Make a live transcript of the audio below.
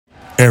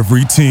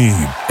Every team,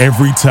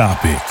 every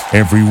topic,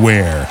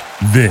 everywhere.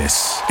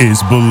 This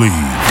is Believe.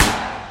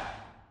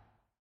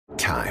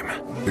 Time.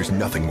 There's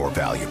nothing more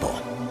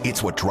valuable.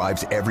 It's what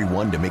drives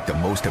everyone to make the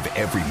most of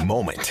every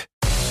moment.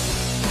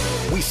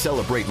 We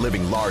celebrate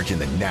living large in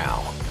the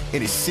now.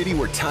 In a city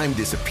where time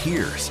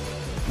disappears,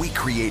 we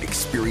create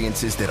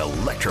experiences that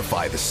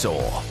electrify the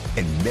soul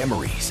and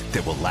memories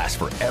that will last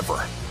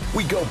forever.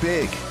 We go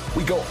big.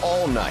 We go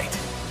all night.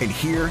 And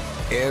here,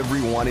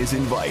 everyone is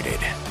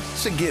invited.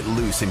 So get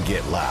loose and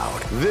get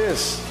loud.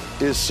 This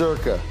is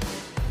Circa.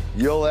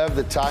 You'll have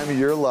the time of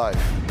your life.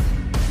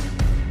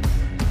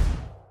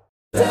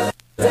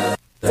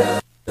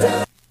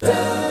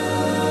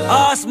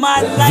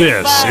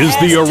 This is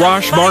the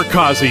Arash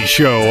Markazi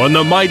Show on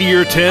the Mightier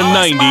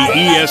 1090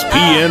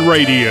 ESPN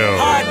Radio.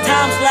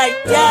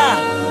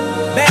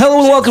 Hello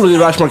and welcome to the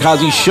Arash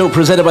Markazi Show,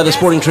 presented by the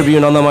Sporting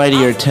Tribune on the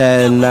Mightier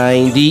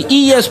 1090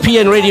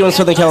 ESPN Radio in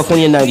Southern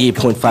California,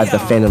 98.5 The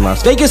Fan in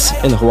Las Vegas,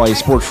 and the Hawaii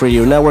Sports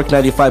Radio Network,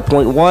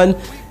 95.1,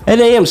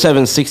 and AM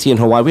 760 in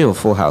Hawaii. We have a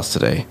full house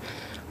today.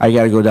 I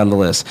got to go down the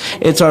list.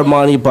 It's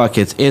Armani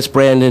Buckets. It's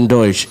Brandon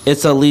Deutsch.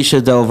 It's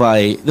Alicia Del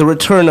Valle. The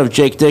return of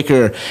Jake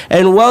Dicker.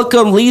 And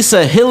welcome,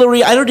 Lisa,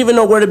 Hillary. I don't even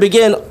know where to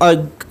begin.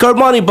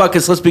 Armani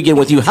Buckets, let's begin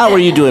with you. How are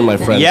you doing, my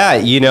friend? Yeah,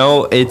 you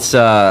know, it's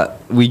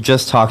we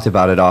just talked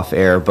about it off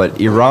air, but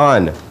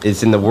Iran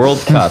is in the World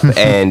Cup,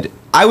 and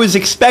I was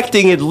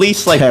expecting at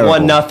least like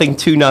 1-0,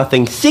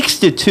 2-0,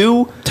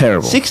 6-2.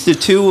 Terrible.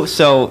 6-2.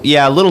 So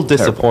yeah, a little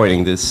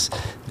disappointing this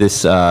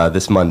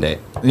Monday.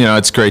 You know,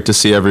 it's great to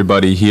see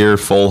everybody here,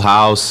 full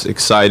house,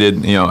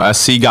 excited. You know,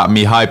 SC got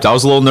me hyped. I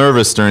was a little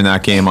nervous during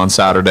that game on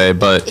Saturday,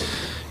 but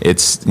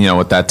it's, you know,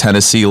 with that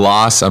Tennessee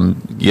loss,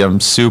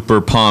 I'm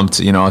super pumped.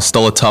 You know, it's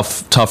still a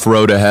tough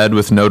road ahead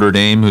with Notre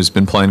Dame, who's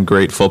been playing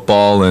great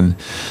football, and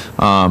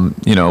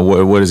you know,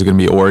 what is it going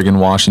to be? Oregon,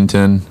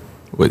 Washington.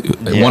 One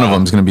of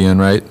them is going to be in,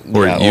 right?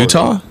 Or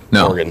Utah?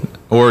 No.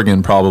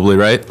 Oregon probably,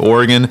 right?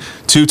 Oregon,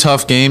 2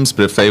 tough games,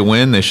 but if they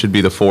win, they should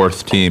be the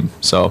 4th team.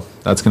 So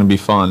that's going to be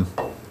fun.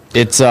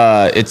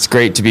 It's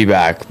great to be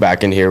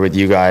back in here with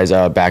you guys.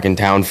 Back in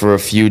town for a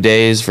few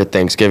days for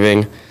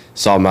Thanksgiving.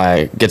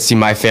 Get to see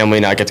my family.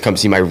 Now I get to come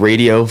see my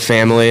radio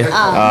family.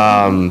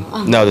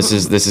 No, this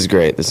is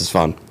great. This is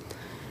fun.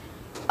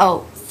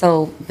 Oh,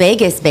 so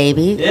Vegas,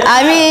 baby. Yeah.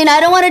 I mean, I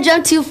don't want to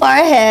jump too far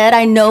ahead.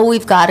 I know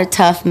we've got a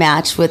tough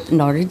match with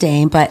Notre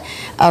Dame, but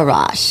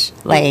Arash,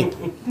 like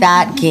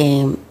that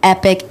game,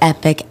 epic.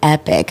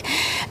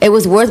 It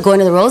was worth going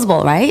to the Rose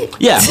Bowl, right?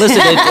 Yeah, listen,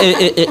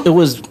 it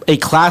was a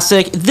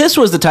classic. This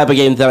was the type of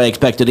game that I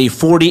expected, a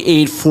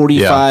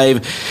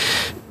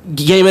 48-45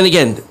 game. And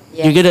again,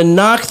 you're going to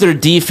knock their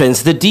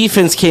defense. The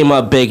defense came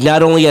up big,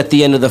 not only at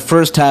the end of the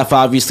first half,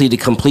 obviously, to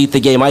complete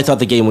the game. I thought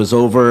the game was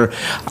over.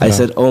 I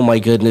said, oh, my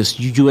goodness,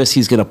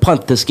 USC's going to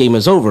punt. This game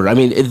is over. I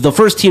mean, the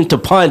first team to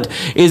punt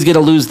is going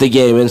to lose the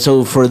game. And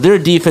so for their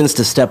defense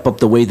to step up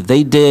the way that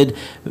they did,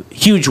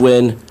 huge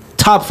win,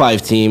 top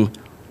 5 team.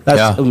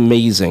 That's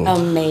amazing.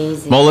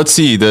 Well, let's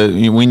see.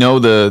 We know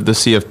the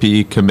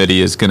CFP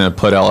committee is going to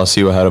put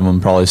LSU ahead of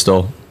them probably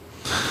still.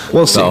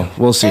 We'll see.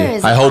 We'll see.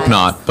 I hope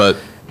not, but...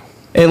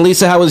 And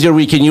Lisa, how was your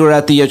weekend? You were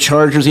at the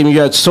Chargers game. You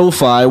were at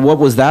SoFi. What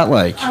was that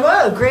like?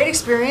 Well, great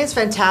experience,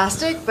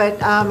 fantastic.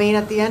 But I mean,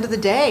 at the end of the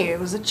day, it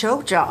was a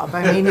choke job.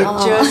 I mean,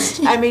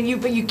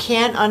 you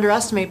can't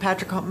underestimate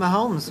Patrick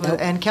Mahomes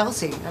and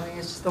Kelsey. I mean,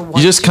 it's just the one.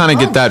 You just kind of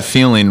get that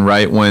feeling,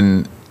 right,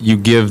 when you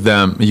give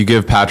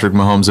Patrick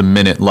Mahomes a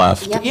minute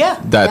left.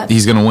 Yep. That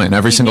he's going to win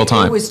every single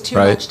time. It was too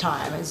much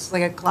time. It's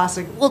like a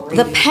classic. Well,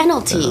 the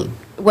penalty. Yeah.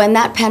 When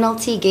that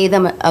penalty gave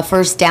them a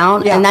first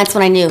down, and that's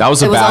when I knew that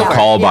was a bad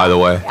call, by the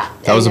way. Yeah.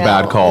 That was a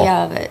bad call.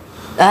 Yeah,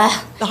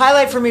 but the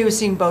highlight for me was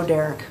seeing Bo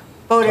Derek.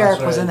 Bo Derek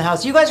was in the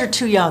house. You guys are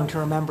too young to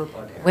remember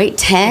Bo Derek. Wait,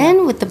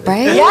 10 with the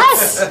braids?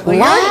 Yes.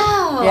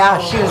 Wow. Yeah,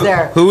 she was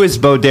there. Who is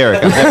Bo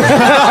Derek?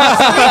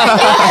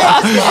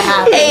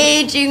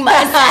 Aging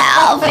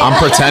myself. I'm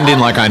pretending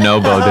like I know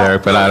Bo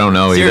Derek, but I don't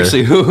know either.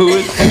 Seriously, who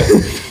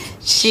is?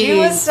 She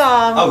was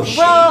yeah,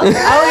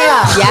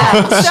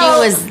 So, she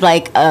was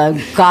like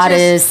a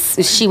goddess.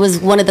 She was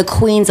one of the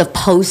queens of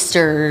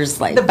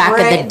posters, like back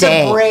in the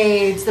day. The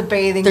braids, the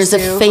bathing There's suit.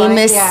 A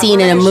famous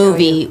scene in a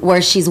movie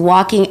where she's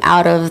walking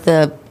out of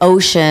the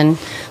ocean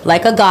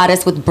like a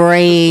goddess with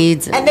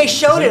braids. And they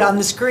showed it on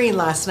the screen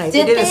last night.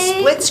 They did a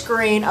split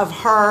screen of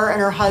her and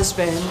her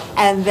husband.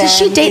 And then did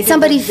she date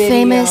somebody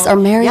famous or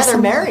marry someone? Yeah,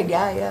 they're married.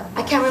 Yeah.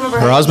 I can't remember.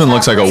 Her husband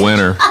looks like a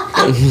winner.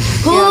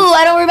 Who?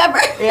 I don't remember.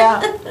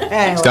 Yeah.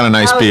 Anyway, he's got a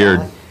nice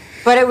beard.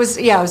 But it was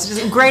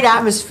just a great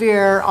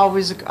atmosphere.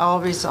 Always,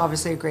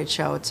 obviously a great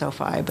show at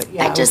SoFi. But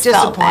yeah, I just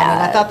felt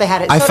bad. I thought they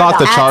had it. I thought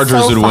the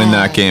Chargers would win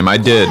that game. I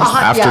did.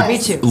 After me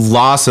too.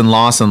 loss to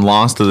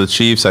the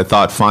Chiefs, I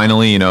thought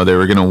finally, they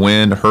were going to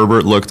win.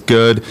 Herbert looked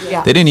good.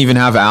 Yeah. They didn't even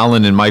have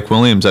Allen and Mike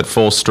Williams at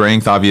full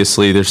strength.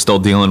 Obviously, they're still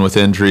dealing with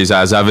injuries,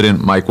 as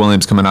evident. Mike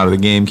Williams coming out of the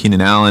game.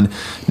 Keenan Allen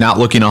not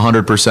looking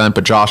 100%,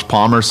 but Josh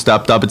Palmer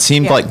stepped up. It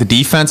seemed like the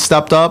defense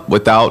stepped up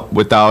without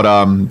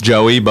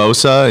Joey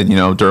Bosa. And,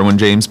 Derwin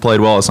James played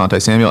well. Asante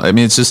Samuel. I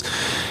mean, it's just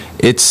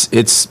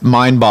it's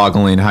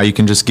mind-boggling how you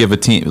can just give a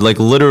team, like,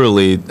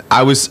 literally.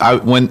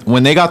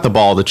 When they got the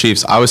ball, the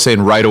Chiefs, I was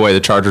saying right away the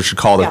Chargers should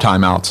call their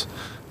timeouts.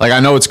 Like, I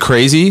know it's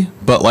crazy,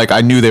 but like, I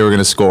knew they were going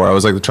to score. I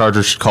was like, the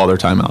Chargers should call their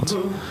timeouts.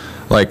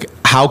 Like,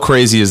 how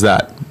crazy is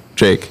that,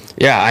 Jake?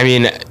 Yeah, I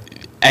mean,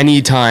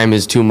 any time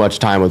is too much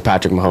time with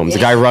Patrick Mahomes. The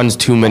guy runs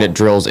 2-minute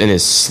drills in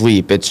his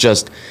sleep. It's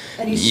just,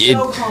 and he's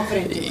so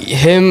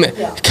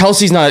confident.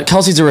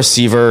 Kelsey's a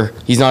receiver.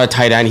 He's not a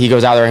tight end. He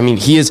goes out there. I mean,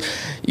 he is.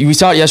 We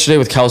saw it yesterday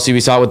with Kelsey. We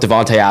saw it with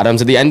Devontae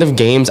Adams. At the end of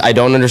games, I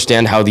don't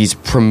understand how these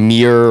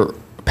premier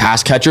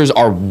pass catchers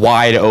are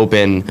wide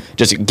open,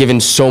 just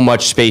given so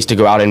much space to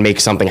go out and make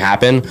something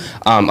happen.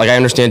 Like, I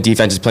understand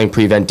defense is playing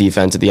prevent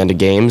defense at the end of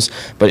games,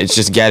 but it's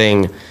just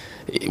getting,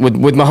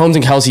 with Mahomes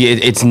and Kelsey,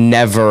 it's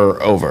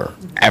never over,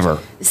 ever.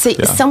 See,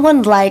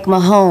 someone like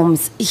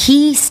Mahomes,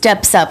 he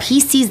steps up. He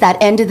sees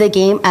that end of the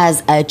game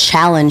as a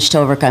challenge to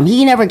overcome.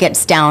 He never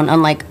gets down,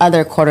 unlike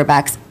other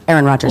quarterbacks.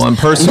 Aaron Rodgers. Well, and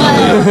personally,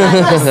 I'm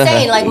just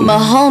saying, like,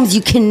 Mahomes,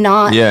 you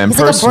cannot. Yeah, and he's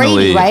like a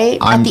Brady, personally, right?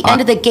 At the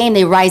end of the game,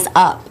 they rise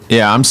up.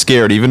 Yeah, I'm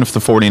scared. Even if the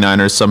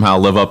 49ers somehow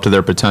live up to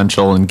their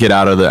potential and get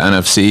out of the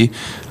NFC,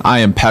 I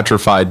am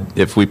petrified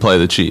if we play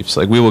the Chiefs.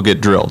 Like, we will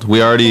get drilled.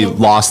 We already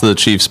lost to the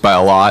Chiefs by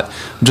a lot.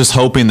 I'm just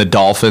hoping the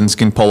Dolphins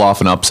can pull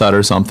off an upset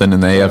or something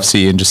in the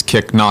AFC and just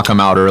knock them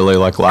out early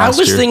like last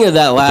year. I was thinking of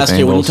that last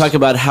year when you talk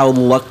about how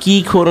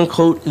lucky, quote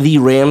unquote, the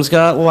Rams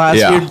got last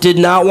year. Did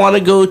not want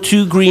to go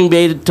to Green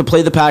Bay to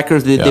play the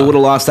Packers. They would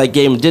have lost that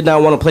game. Did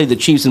not want to play the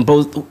Chiefs. In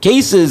both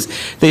cases,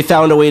 they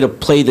found a way to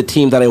play the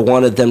team that I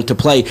wanted them to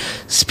play.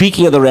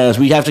 Speaking of the Rams,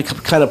 we have to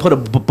kind of put a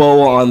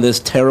bow on this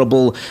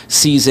terrible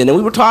season. And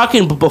we were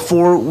talking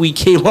before we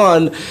came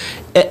on,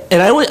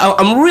 and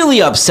I'm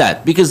really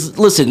upset because,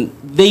 listen,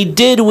 they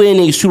did win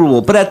a Super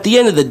Bowl, but at the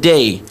end of the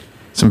day,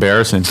 it's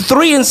embarrassing.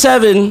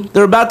 3-7.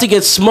 They're about to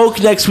get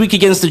smoked next week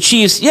against the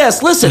Chiefs.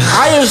 Yes, listen,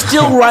 I am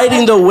still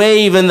riding the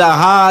wave and the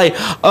high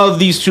of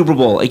the Super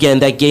Bowl. Again,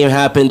 that game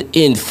happened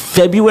in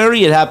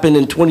February. It happened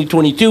in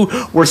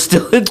 2022. We're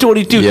still in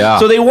 22. Yeah.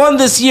 So they won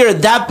this year.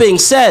 That being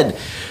said,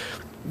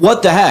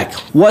 what the heck?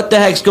 What the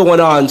heck's going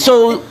on?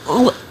 So,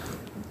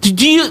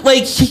 do you,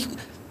 like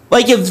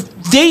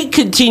if they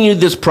continue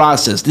this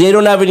process, they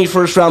don't have any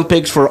first-round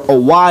picks for a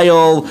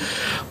while.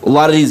 A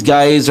lot of these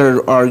guys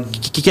are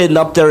getting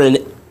up there in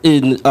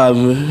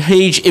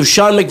age. If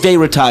Sean McVay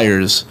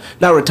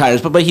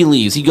but he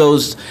leaves. He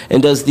goes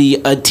and does the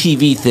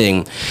TV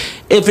thing.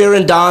 If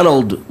Aaron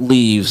Donald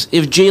leaves,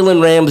 if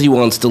Jalen Ramsey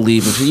wants to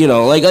leave, if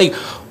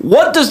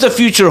what does the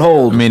future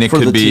hold? I mean, it for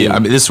could the be. team? I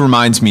mean, this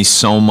reminds me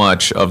so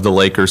much of the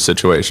Lakers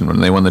situation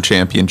when they won the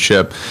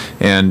championship,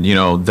 and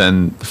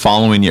then the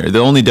following year, the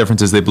only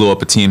difference is they blew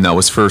up a team that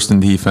was first in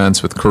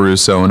defense with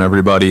Caruso and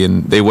everybody,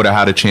 and they would have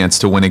had a chance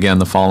to win again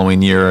the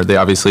following year. They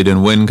obviously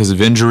didn't win because of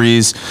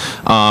injuries,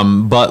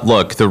 but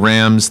look, the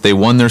Rams, they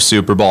won their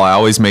Super Bowl. I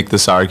always make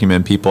this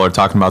argument. People are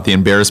talking about the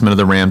embarrassment of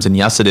the Rams, and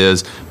yes, it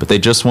is, but they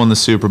just won the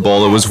Super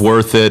Bowl. It was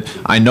worth it.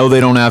 I know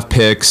they don't have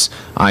picks.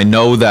 I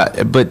know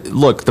that, but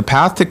look, the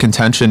path to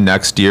contention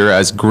next year,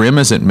 as grim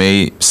as it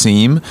may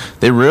seem,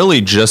 they really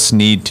just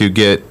need to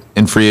get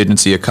in free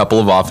agency a couple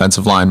of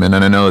offensive linemen,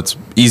 and I know it's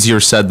easier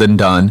said than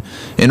done,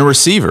 and a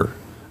receiver.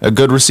 A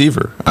good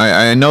receiver.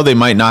 I know they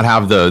might not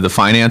have the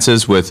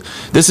finances with.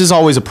 This is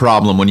always a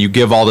problem when you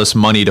give all this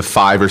money to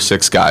 5 or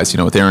 6 guys.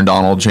 With Aaron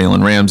Donald,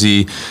 Jalen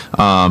Ramsey,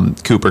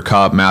 Cooper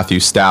Kupp,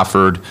 Matthew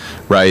Stafford.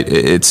 Right?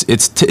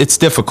 It's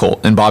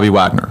difficult. And Bobby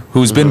Wagner,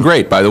 who's been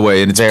great, by the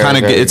way, and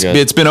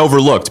it's been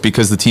overlooked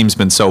because the team's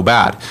been so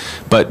bad.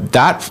 But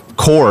that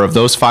core of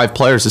those 5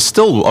 players is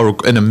still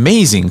an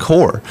amazing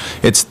core.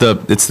 It's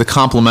the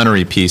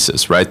complementary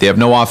pieces, right? They have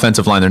no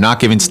offensive line. They're not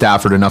giving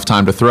Stafford enough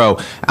time to throw.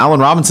 Allen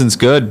Robinson's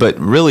good, but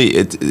really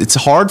it's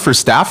hard for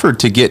Stafford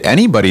to get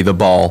anybody the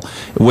ball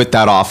with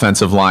that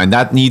offensive line.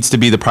 That needs to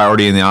be the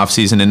priority in the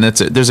offseason, and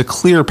there's a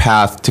clear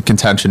path to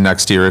contention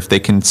next year if they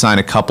can sign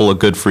a couple of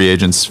good free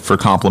agents for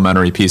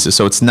complementary pieces.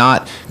 So it's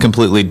not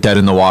completely dead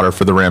in the water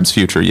for the Rams'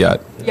 future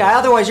yet. Yeah,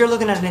 otherwise you're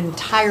looking at an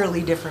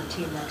entirely different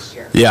team next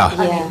year. Yeah.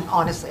 I mean,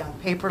 honestly, on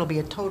paper, it'll be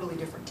a totally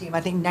different team.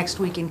 I think next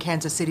week in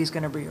Kansas City is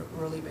going to be a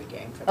really big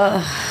game for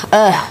them.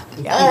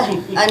 I'm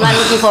not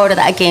looking forward to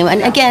that game.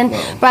 And again,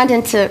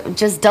 Brandon, to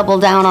just double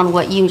down on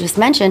what you just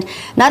mentioned,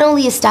 not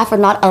only is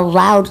Stafford not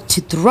allowed to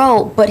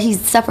throw, but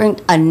he's suffering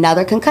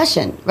another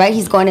concussion, right?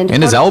 He's going into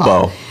his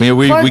elbow. I mean,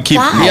 we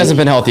keep. He hasn't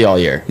been healthy all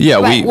year. Yeah,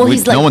 right.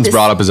 no one's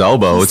brought up his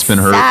elbow. It's been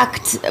hurt.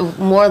 Sacked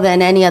more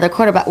than any other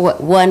quarterback.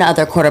 One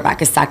other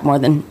quarterback is sacked more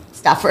than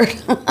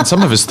Stafford. And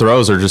some of his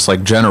throws are just like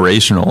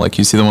generational. Like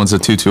you see the ones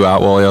that Tutu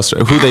Atwell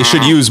yesterday, who they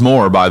should use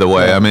more, by the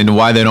way. I mean,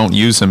 why they don't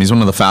use him? He's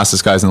one of the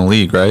fastest guys in the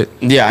league, right?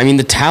 Yeah, I mean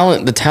the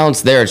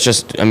talent's there. It's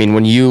just, I mean,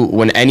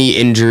 when any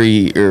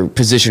injury or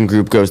position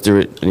group goes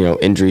through it,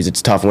 injuries,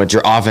 it's tough. When it's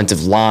your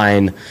offensive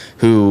line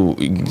who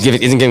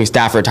isn't giving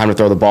Stafford time to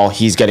throw the ball,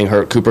 he's getting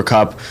hurt. Cooper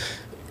Kupp,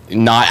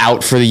 not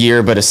out for the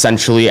year, but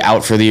essentially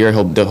out for the year.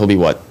 He'll be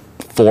what?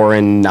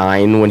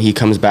 4-9 when he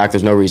comes back.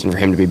 There's no reason for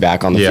him to be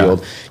back on the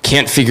field.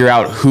 Can't figure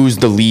out who's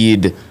the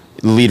lead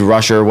lead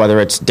rusher, whether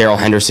it's Darrell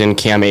Henderson,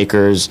 Cam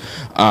Akers.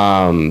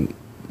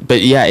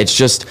 But yeah, it's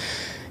just,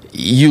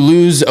 you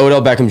lose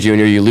Odell Beckham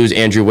Jr., you lose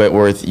Andrew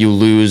Whitworth, you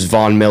lose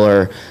Von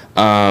Miller.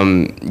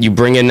 You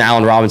bring in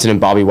Allen Robinson and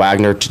Bobby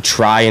Wagner to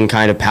try and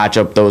kind of patch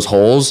up those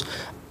holes.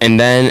 And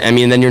then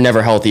you're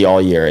never healthy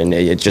all year. And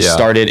it just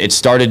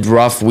started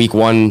rough week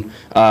 1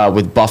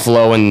 with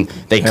Buffalo, and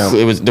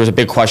there was a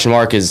big question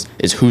mark is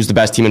who's the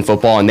best team in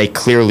football, and they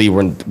clearly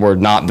were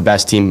not the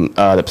best team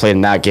that played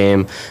in that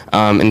game.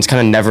 And it's kind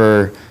of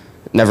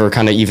never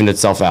kind of evened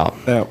itself out.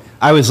 Yeah.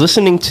 I was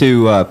listening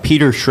to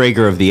Peter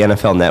Schrager of the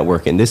NFL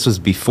Network, and this was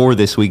before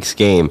this week's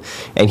game.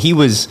 And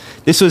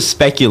this was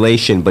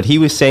speculation, but he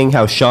was saying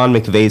how Sean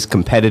McVay's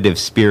competitive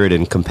spirit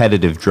and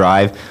competitive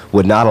drive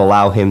would not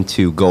allow him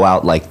to go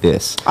out like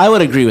this. I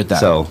would agree with that.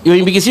 So,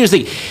 because here's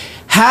the thing.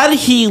 Had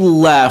he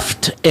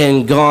left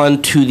and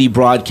gone to the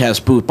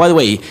broadcast booth, by the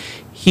way,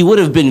 he would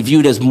have been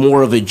viewed as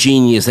more of a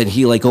genius than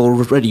he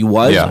already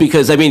was. Yeah.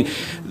 Because,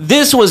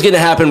 this was going to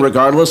happen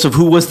regardless of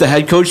who was the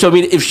head coach. So,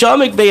 if Sean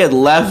McVay had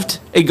left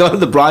and gone to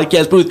the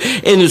broadcast booth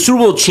and the Super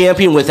Bowl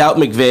champion without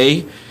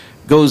McVay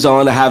goes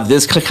on to have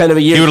this kind of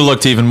a year, He would have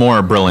looked even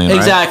more brilliant,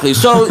 exactly. right?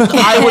 So,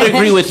 I would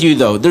agree with you,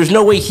 though. There's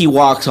no way he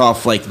walks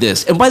off like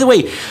this. And by the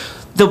way,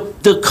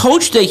 the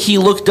coach that he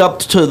looked up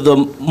to the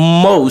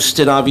most,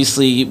 and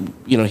obviously,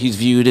 he's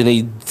viewed in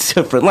a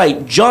different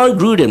light, John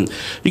Gruden.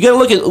 You got to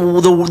look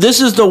at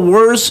this is the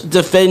worst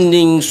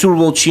defending Super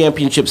Bowl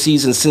championship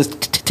season since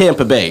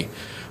Tampa Bay,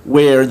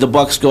 where the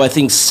Bucs go, I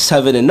think,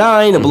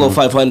 7-9, a below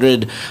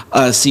 500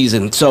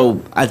 season.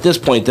 So at this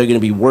point, they're going to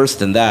be worse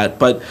than that.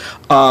 But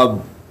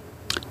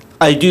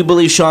I do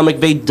believe Sean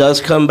McVay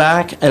does come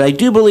back, and I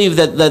do believe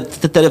that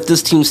if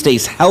this team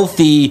stays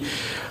healthy,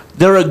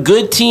 they're a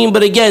good team,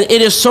 but again,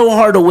 it is so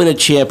hard to win a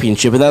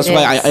championship, and that's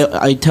why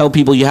I tell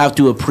people you have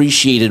to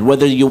appreciate it.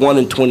 Whether you won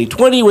in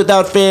 2020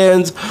 without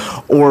fans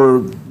or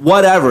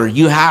whatever,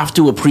 you have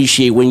to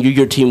appreciate when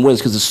your team wins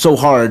because it's so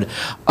hard.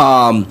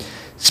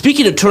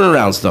 Speaking of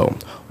turnarounds, though,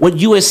 what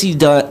USC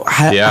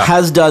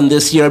has done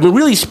this year,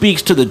 really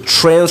speaks to the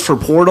transfer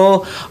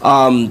portal.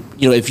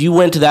 If you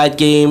went to that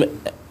game.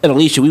 And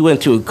Alicia, we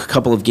went to a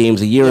couple of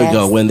games a year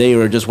ago when they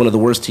were just one of the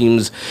worst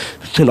teams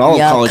in all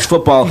of college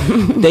football.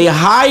 They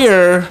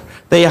hire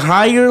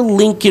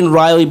Lincoln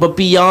Riley, but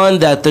beyond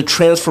that, the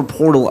transfer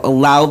portal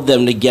allowed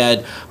them to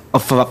get a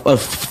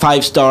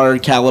 5-star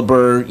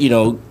caliber,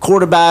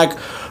 quarterback,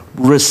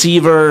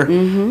 receiver.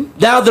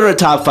 Now they're a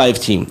top 5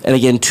 team, and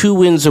again, 2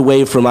 wins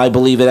away from, I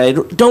believe, and I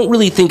don't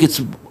really think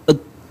it's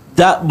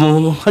that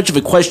much of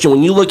a question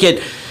when you look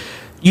at.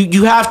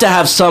 You have to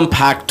have some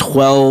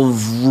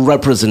Pac-12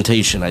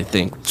 representation, I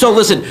think. So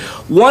listen,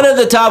 one of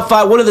the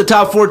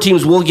top 4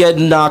 teams will get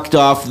knocked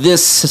off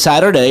this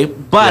Saturday,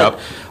 but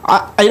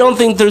I don't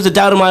think there's a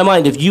doubt in my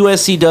mind if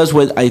USC does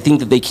what I think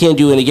that they can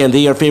do, and again,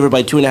 they are favored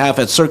by 2.5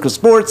 at Circus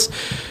Sports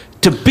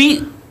to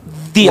beat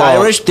the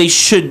Irish. They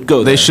should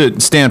go there. They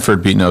should.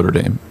 Stanford beat Notre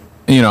Dame.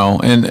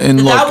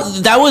 And look,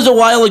 that was a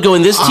while ago,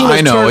 and this team has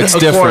I know turned it's a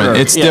different. corner.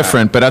 It's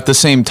different, but at the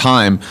same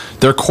time,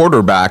 their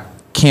quarterback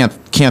can't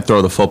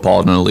throw the football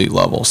at an elite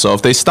level. So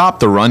if they stop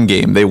the run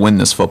game, they win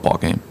this football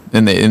game.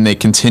 And they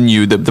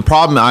continue. The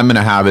problem I'm going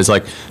to have is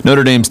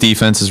Notre Dame's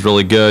defense is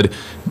really good.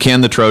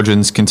 Can the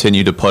Trojans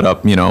continue to put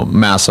up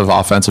massive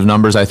offensive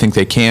numbers? I think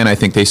they can. I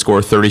think they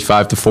score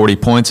 35 to 40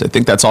 points. I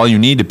think that's all you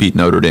need to beat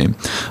Notre Dame.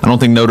 I don't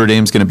think Notre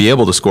Dame's going to be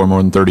able to score more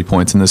than 30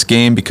 points in this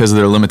game because of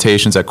their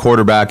limitations at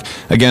quarterback.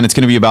 Again, it's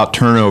going to be about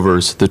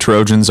turnovers. The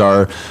Trojans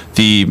are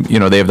they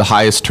have the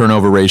highest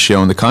turnover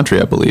ratio in the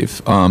country, I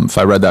believe, if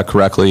I read that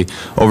correctly,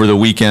 over the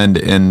weekend,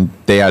 and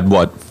they had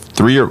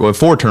 3 or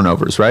 4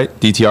 turnovers, right?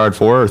 DTR had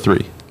 4 or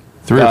 3?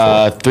 3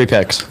 or 4? 3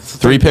 picks.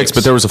 3 picks,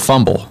 but there was a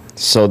fumble.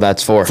 So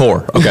that's 4.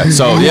 4. Okay.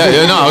 So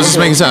I was just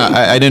making sense.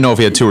 I didn't know if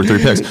he had 2 or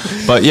 3 picks,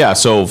 but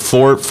so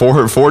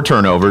 4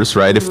 turnovers,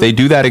 right? If they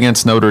do that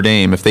against Notre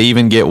Dame, if they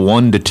even get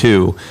 1 to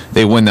 2,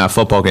 they win that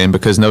football game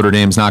because Notre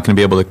Dame's not going to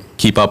be able to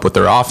keep up with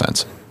their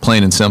offense.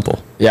 Plain and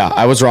simple. Yeah,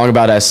 I was wrong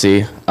about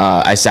SC.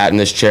 I sat in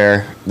this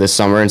chair this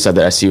summer and said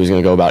that SC was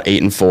going to go about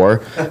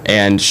 8-4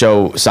 and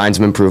show signs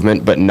of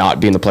improvement, but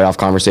not be in the playoff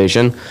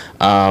conversation.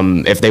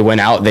 If they win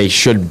out, they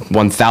should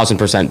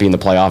 1,000% be in the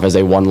playoff as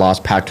a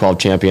 1-loss Pac-12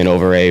 champion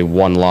over a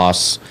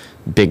 1-loss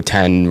Big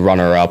Ten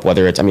runner-up.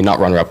 Whether it's, not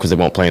runner-up because they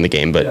won't play in the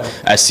game, but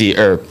SC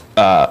or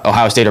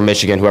Ohio State or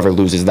Michigan, whoever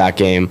loses that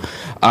game.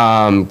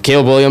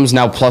 Caleb Williams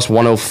now plus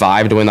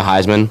 105 to win the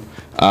Heisman.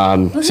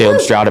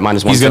 Caleb Stroud at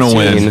minus 115. He's gonna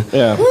win.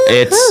 Yeah.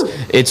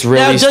 It's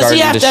really starting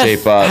to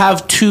shape up.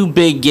 Have 2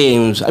 big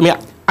games.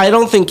 I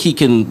don't think he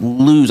can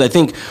lose. I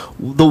think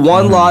the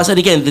one loss, and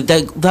again,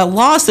 that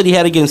loss that he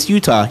had against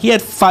Utah, he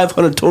had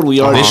 500 total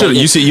yards.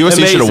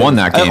 USC should have won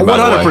that game.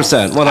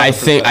 100%.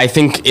 I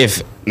think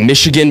if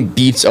Michigan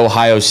beats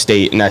Ohio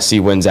State and SC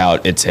wins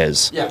out, it's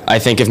his. Yeah. I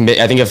think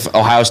if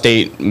Ohio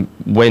State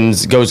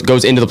wins,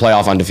 goes into the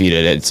playoff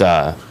undefeated, it's.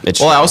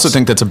 Well, I also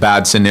think that's a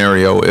bad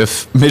scenario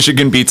if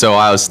Michigan beats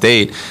Ohio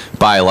State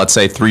by, let's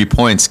say, 3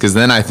 points, because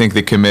then I think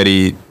the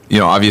committee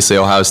obviously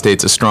Ohio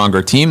State's a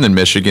stronger team than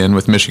Michigan,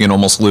 with Michigan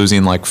almost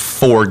losing like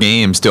 4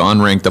 games to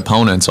unranked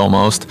opponents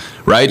almost.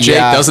 Right, Jake?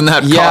 Yeah. Doesn't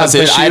that cause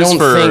issues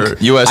for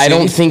USC? I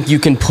don't think you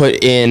can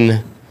put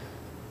a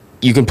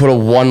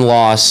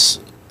one-loss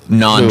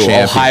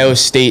non-champion Ohio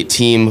State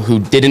team who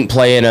didn't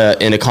play in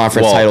a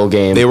conference title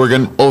game. They were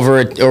going over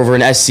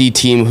an SC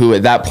team who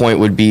at that point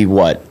would be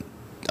what?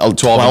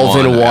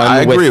 12-1.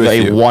 I agree with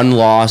a you.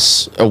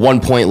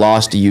 1 point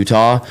loss to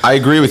Utah. I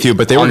agree with you,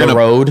 but they were on going the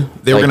road.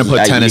 They were going to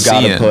put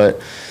Tennessee in.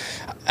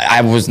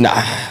 I was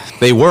not.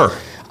 They were.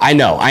 I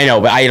know,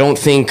 but I don't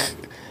think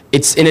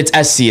it's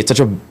SC. It's such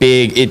a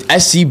big.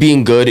 SC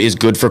being good is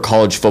good for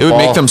college football. It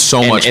would make them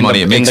so much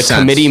money. It makes sense.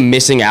 And the committee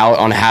missing out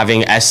on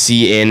having SC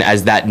in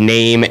as that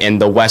name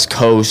and the West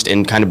Coast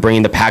and kind of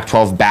bringing the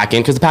Pac-12 back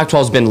in, because the Pac-12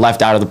 has been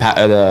left out of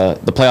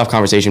the playoff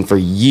conversation for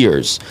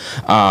years.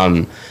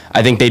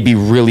 I think they'd be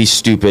really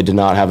stupid to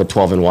not have a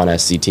 12-1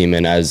 SC team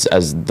in as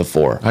the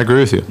 4. I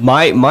agree with you.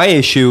 My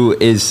issue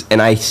is, and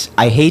I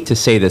hate to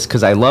say this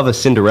because I love a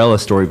Cinderella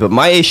story, but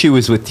my issue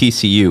is with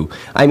TCU.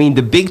 I mean,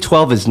 the Big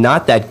 12 is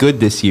not that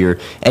good this year,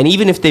 and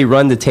even if they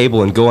run the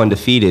table and go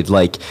undefeated,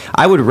 like,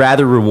 I would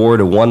rather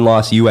reward a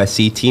 1-loss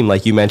USC team,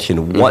 like you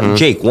mentioned.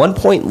 Jake, 1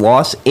 point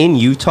loss in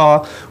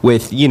Utah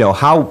with,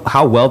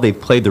 how well they've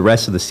played the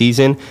rest of the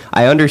season.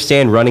 I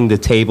understand running the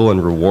table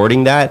and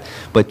rewarding that,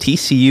 but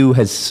TCU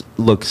has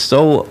looked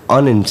so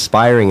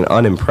uninspiring and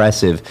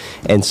unimpressive,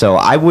 and so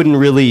I would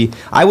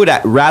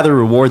rather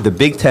reward the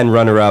Big Ten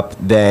runner-up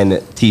than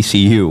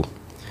TCU.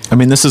 I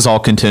mean, this is all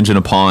contingent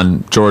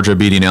upon Georgia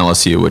beating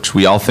LSU, which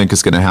we all think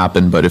is going to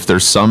happen. But if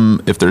there's some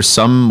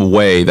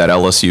way that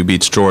LSU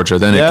beats Georgia,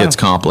 then it gets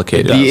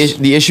complicated.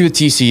 The issue with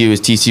TCU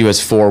is TCU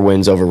has 4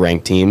 wins over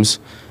ranked teams.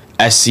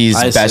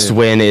 SC's best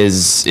win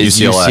is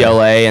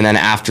UCLA, and then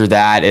after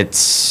that,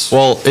 it's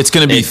going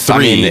to be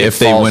 3 if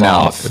they win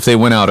out. If they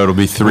win out, it'll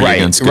be 3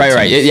 against good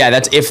teams. Yeah,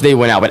 that's if they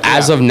win out. But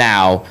as of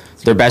now,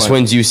 their best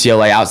win's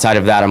UCLA. Outside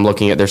of that, I'm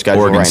looking at their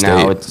schedule Oregon right State.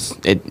 now.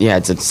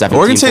 It's a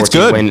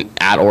 17-14 win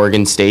at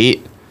Oregon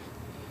State.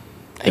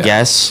 I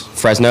guess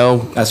Fresno.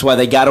 That's why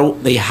they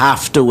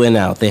have to win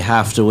out. They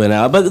have to win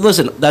out. But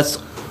listen, that's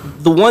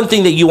the one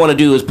thing that you want to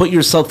do is put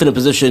yourself in a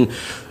position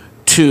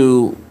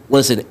to.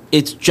 Listen,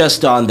 it's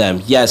just on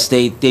them. Yes,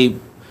 they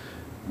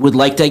would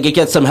like to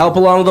get some help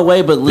along the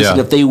way, but listen,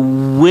 if they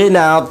win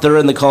out, they're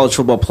in the college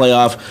football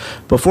playoff.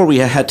 Before we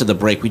head to the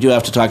break, we do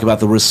have to talk about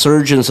the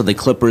resurgence of the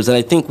Clippers, and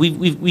I think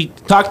we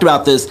talked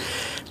about this,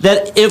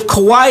 that if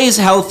Kawhi is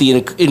healthy,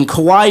 and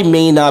Kawhi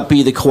may not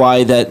be the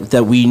Kawhi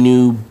that we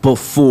knew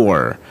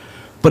before,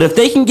 but if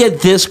they can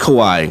get this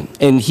Kawhi,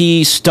 and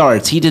he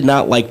starts, he did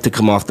not like to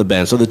come off the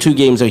bench. So the 2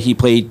 games that he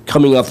played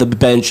coming off the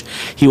bench,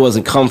 he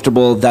wasn't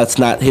comfortable. That's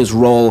not his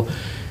role.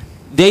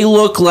 They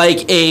look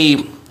like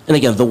and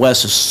again, the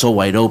West is so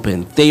wide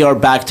open. They are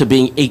back to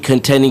being a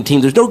contending team.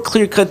 There's no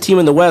clear-cut team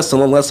in the West,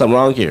 unless I'm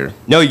wrong here.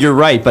 No, you're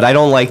right, but I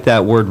don't like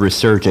that word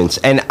resurgence.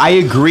 And I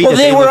agree that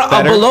they were look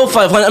better. Below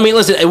 500. I mean,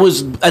 listen, it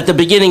was at the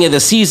beginning of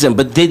the season,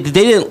 but they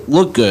didn't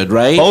look good,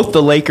 right? Both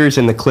the Lakers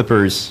and the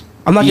Clippers.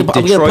 I'm going to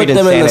put them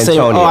in the same.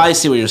 Oh, I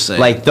see what you're saying.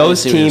 Like,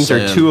 those teams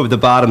are 2 of the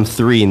bottom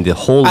 3 in the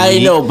whole league.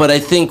 I know, but I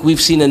think we've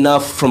seen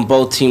enough from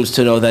both teams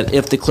to know that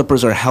if the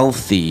Clippers are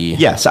healthy.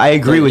 Yes, I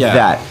agree with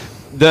that.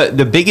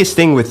 The biggest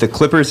thing with the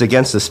Clippers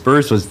against the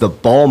Spurs was the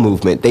ball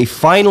movement. They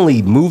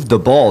finally moved the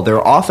ball. Their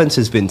offense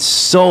has been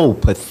so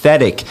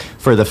pathetic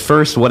for the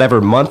first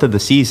month of the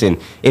season.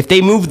 If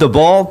they move the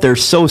ball, they're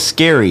so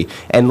scary.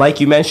 And like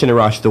you mentioned,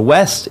 Arash, the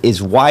West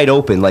is wide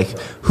open. Like,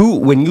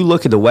 when you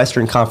look at the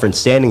Western Conference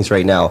standings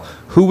right now,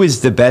 who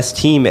is the best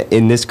team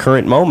in this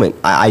current moment?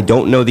 I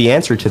don't know the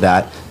answer to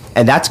that.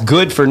 And that's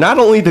good for not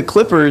only the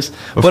Clippers,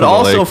 but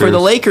also for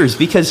the Lakers.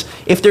 Because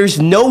if there's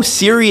no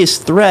serious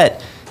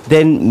threat,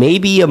 then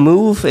maybe a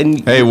move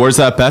and hey, where's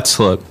that bet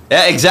slip?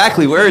 Yeah,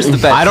 exactly. Where is the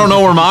bet? I don't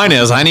know where mine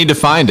is. I need to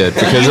find it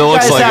because it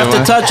looks like you guys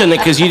have to touch on it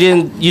because you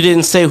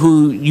didn't say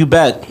who you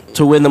bet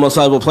to win the most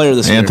valuable player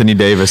this year. Anthony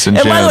Davis and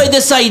by the way,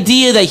 this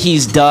idea that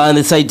he's done,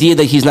 this idea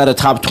that he's not a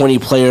top 20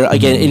 player,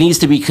 again, it needs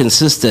to be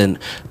consistent.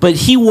 But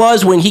he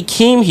was, when he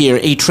came here,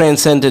 a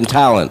transcendent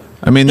talent.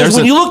 I mean,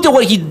 when you looked at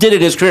what he did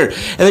in his career,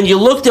 and then you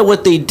looked at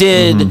what they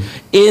did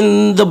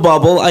in the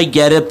bubble, I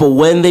get it. But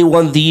when they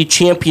won the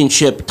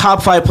championship,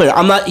 top 5 player.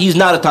 He's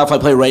not a top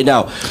 5 player right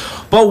now.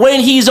 But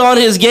when he's on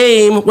his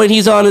game, wait,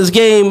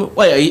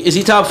 is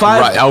he top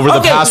 5? Right, over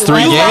the past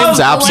 3 games,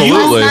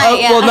 absolutely.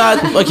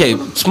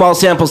 Small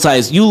sample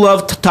size. You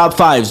love top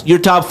 5s. You're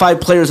top 5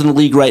 players in the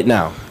league right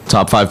now.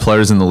 Top 5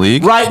 players in the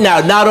league? Right now,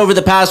 not over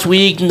the past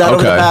week, not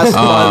over the past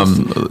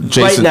month.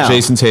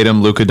 Jason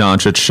Tatum, Luka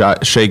Doncic,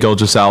 Shai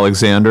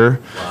Gilgeous-Alexander.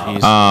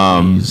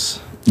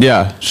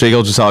 Yeah, Shai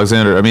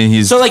Gilgeous-Alexander. I mean,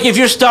 he's... So, like, if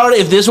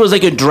this was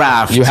like a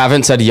draft... You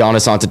haven't said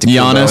Giannis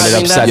Antetokounmpo, and it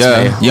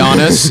upsets me.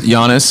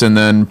 Giannis, and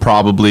then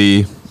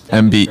probably...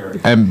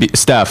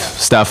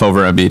 Steph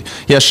over Embiid.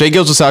 Yeah, Shai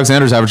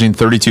Gilgeous-Alexander's averaging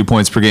 32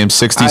 points per game,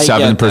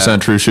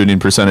 67% true shooting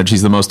percentage.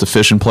 He's the most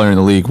efficient player in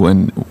the league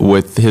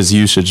with his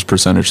usage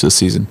percentage this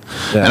season.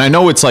 Yeah. And I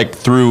know it's like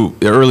through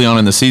early on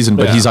in the season,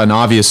 but he's an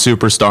obvious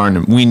superstar,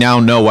 and we now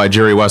know why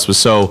Jerry West was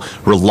so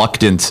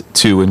reluctant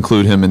to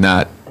include him in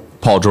that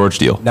Paul George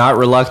deal. Not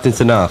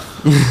reluctant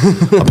enough.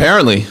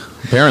 Apparently,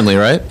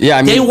 right? Yeah,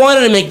 I mean, they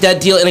wanted to make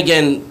that deal, and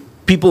again,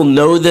 people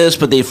know this,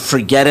 but they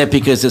forget it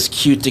because it's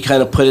cute to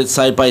kind of put it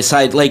side by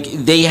side. Like,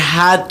 they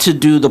had to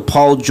do the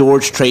Paul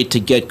George trade to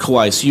get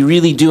Kawhi. So you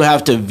really do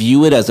have to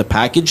view it as a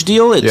package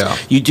deal.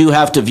 You do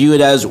have to view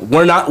it as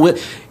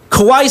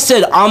Kawhi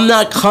said, I'm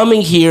not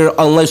coming here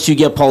unless you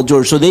get Paul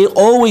George. So they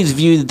always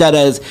viewed that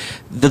as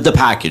the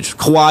package.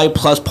 Kawhi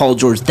plus Paul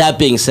George. That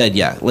being said,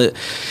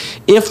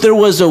 if there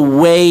was a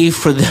way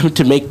for them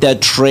to make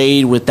that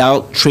trade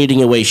without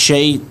trading away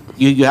Shai,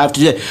 you have to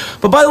do it.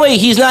 But by the way,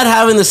 he's not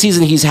having the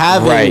season he's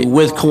having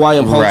with Kawhi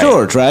and Paul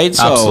George, right?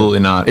 So absolutely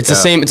not. It's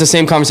the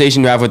same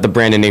conversation you have with the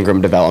Brandon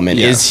Ingram development.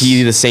 Yes. Is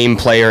he the same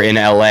player in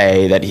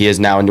LA that he is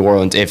now in New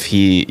Orleans if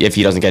he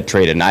doesn't get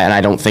traded? And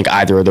I don't think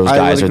either of those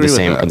guys are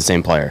the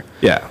same player.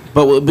 Yeah.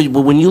 But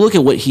when you look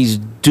at what he's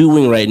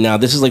doing right now,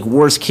 this is like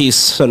worst case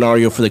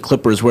scenario for the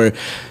Clippers, where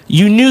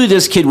you knew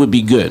this kid would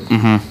be good.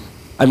 Mm-hmm.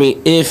 I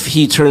mean, if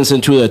he turns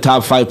into a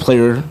top 5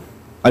 player,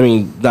 I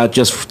mean, not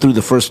just through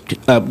the first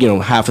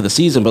half of the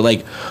season, but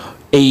like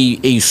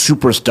a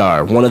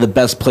superstar, one of the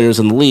best players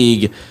in the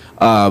league,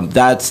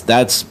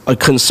 that's a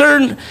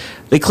concern.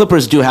 The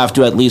Clippers do have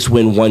to at least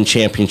win one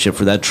championship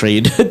for that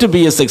trade to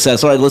be a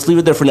success. All right, let's leave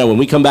it there for now. When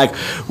we come back,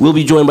 we'll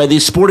be joined by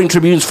the Sporting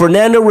Tribune's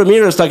Fernando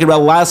Ramirez talking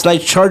about last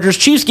night's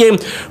Chargers-Chiefs game.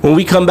 When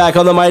we come back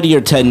on the Mightier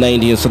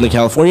 1090 in Southern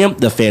California,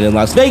 the Fan in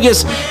Las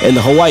Vegas, and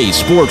the Hawaii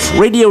Sports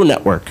Radio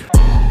Network.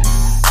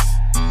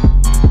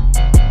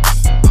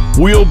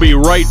 We'll be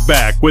right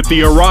back with the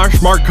Arash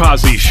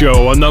Markazi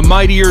Show on the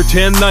Mightier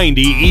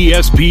 1090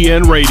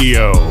 ESPN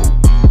Radio.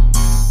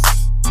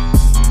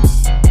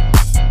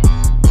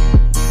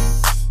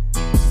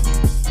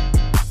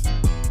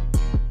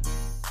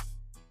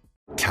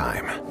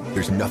 Time.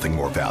 There's nothing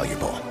more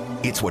valuable.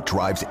 It's what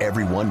drives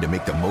everyone to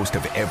make the most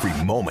of every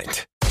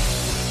moment.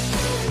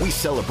 We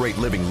celebrate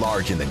living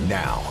large in the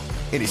now.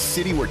 In a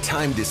city where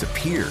time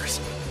disappears,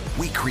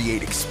 we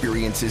create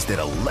experiences that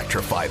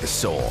electrify the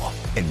soul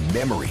and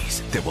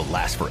memories that will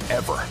last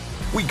forever.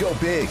 We go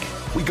big,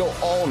 we go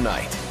all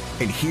night,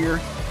 and here,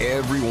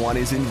 everyone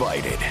is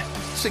invited.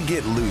 So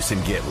get loose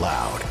and get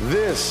loud.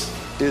 This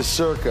is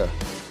Circa.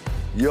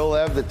 You'll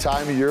have the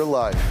time of your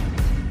life.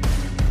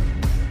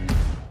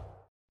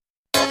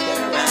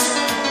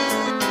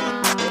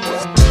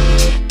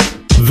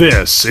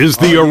 This is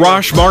the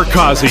Arash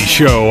Markazi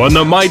Show on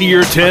the Mightier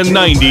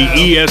 1090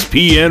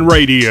 ESPN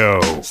Radio.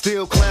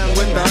 Still clown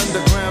with the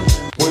underground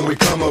when we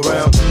come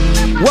around.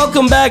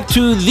 Welcome back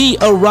to the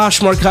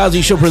Arash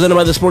Markazi Show, presented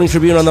by the Sporting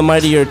Tribune on the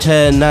Mightier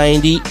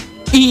 1090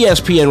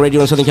 ESPN Radio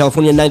in Southern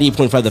California,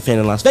 98.5 The Fan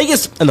in Las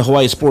Vegas, and the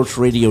Hawaii Sports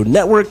Radio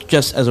Network.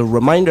 Just as a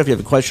reminder, if you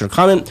have a question or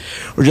comment,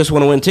 or just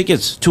want to win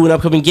tickets to an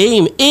upcoming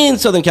game in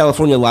Southern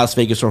California, Las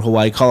Vegas, or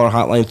Hawaii, call our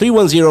hotline,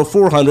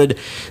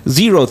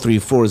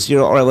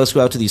 310-400-0340. All right, let's go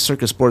out to the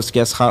Circus Sports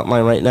guest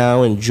hotline right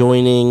now, and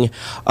joining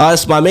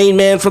us, my main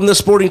man from the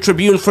Sporting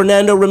Tribune,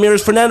 Fernando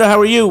Ramirez. Fernando, how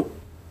are you?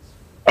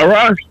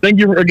 Arash, thank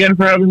you again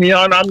for having me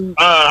on.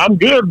 I'm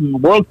good.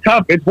 World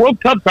Cup. It's World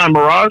Cup time,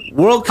 Arash.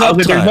 World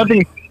Cup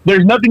time.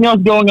 There's nothing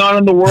else going on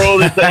in the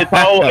world.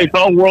 It's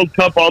all World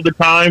Cup all the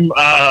time.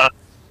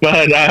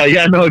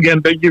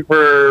 Again, thank you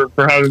for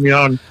having me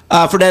on.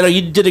 Fernando,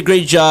 you did a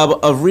great job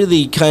of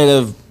really kind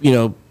of,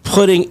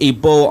 putting a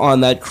bow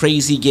on that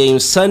crazy game.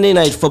 Sunday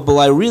Night Football,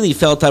 I really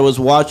felt I was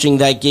watching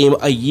that game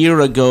a year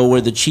ago where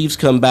the Chiefs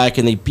come back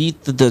and they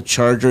beat the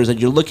Chargers, and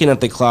you're looking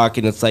at the clock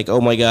and it's like, oh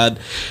my God,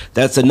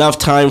 that's enough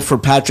time for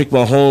Patrick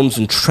Mahomes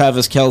and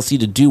Travis Kelce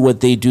to do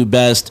what they do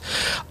best.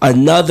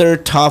 Another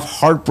tough,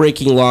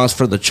 heartbreaking loss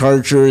for the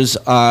Chargers.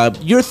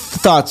 Your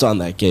thoughts on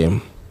that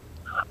game?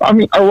 I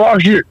mean,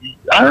 Arash,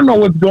 I don't know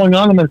what's going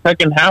on in the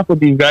second half with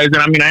these guys. And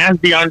I mean, I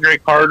asked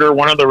DeAndre Carter,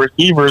 one of the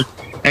receivers,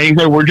 and he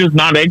said, we're just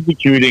not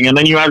executing. And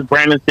then you ask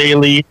Brandon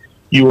Staley,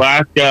 you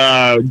ask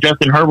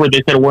Justin Herbert,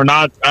 they said, we're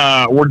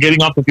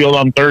getting off the field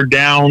on third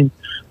down.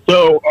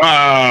 So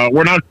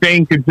we're not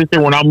staying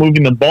consistent. We're not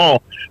moving the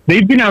ball.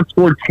 They've been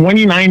outscored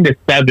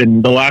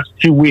 29-7 the last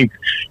 2 weeks.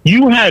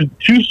 You had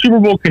two Super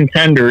Bowl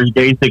contenders,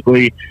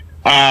 basically,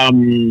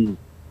 on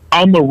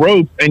the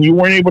ropes, and you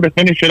weren't able to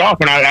finish it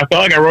off. And I felt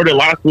like I wrote it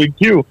last week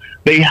too.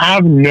 They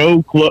have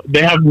no clutch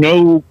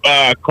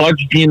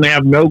gene. They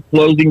have no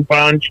closing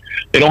punch.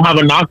 They don't have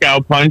a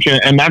knockout punch,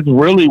 and that's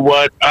really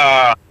what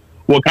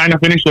kind of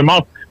finished them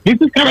off. This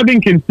has kind of been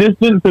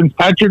consistent since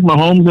Patrick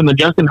Mahomes and the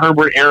Justin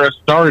Herbert era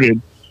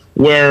started,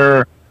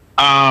 where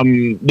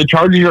the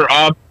Chargers are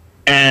up,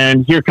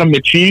 and here come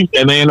the Chiefs,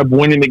 and they end up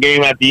winning the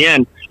game at the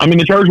end. I mean,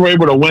 the Chargers were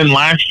able to win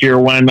last year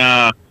when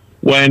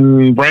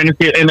Brandon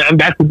Staley, and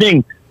that's the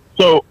thing.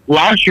 So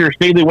last year,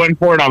 Staley went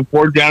for it on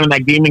fourth down in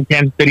that game in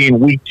Kansas City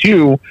in week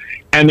 2,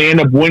 and they end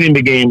up winning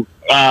the game.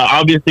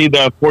 obviously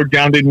the fourth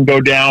down didn't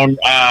go down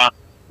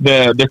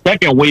the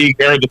second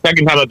week or the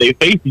second time that they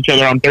faced each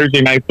other on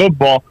Thursday Night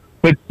Football,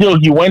 but still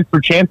he went for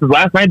chances.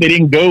 Last night they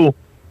didn't go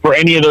for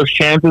any of those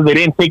chances. They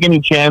didn't take any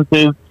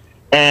chances,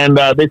 and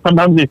they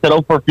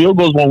settle for field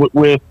goals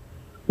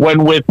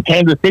when with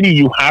Kansas City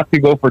you have to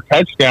go for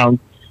touchdowns.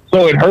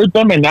 So it hurt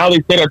them, and now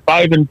they sit at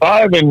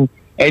 5-5,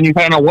 and you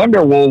kind of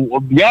wonder,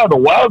 well, yeah, the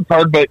wild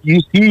card, but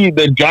you see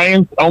the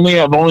Giants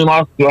have only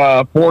lost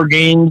 4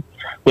 games.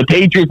 The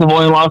Patriots have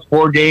only lost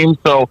 4 games,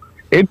 so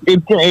it's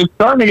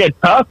starting to get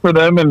tough for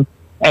them, and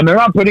they're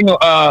not putting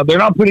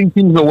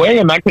teams away,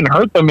 and that can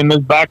hurt them in this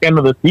back end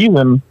of the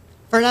season.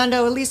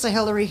 Fernando, Elisa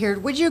Hillary here.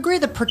 Would you agree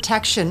the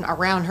protection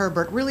around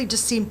Herbert really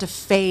just seemed to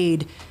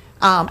fade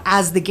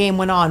as the game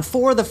went on?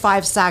 4 of the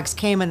 5 sacks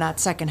came in that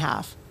second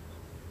half.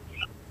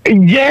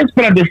 Yes,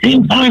 but at the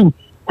same time,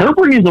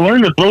 Herbert needs to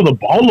learn to throw the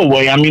ball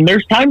away. I mean,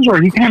 there's times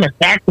where he kind of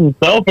sacks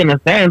himself in a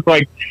sense.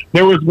 Like,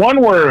 there was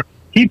one where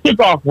he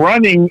took off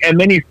running and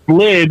then he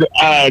slid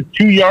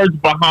 2 yards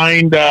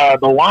behind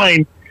the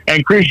line,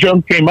 and Chris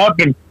Jones came up,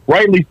 and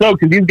rightly so,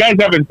 because these guys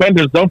have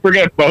incentives. Don't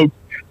forget, folks.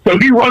 So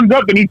he runs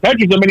up and he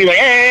touches him, and he's like,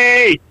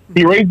 hey!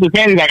 He raises his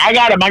hand. He's like, I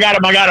got him.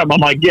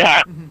 I'm like,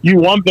 yeah, you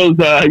want those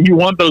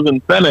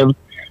incentives.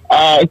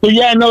 So,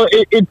 yeah, no,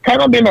 it's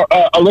kind of been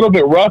a little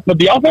bit rough, but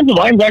the offensive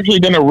line's actually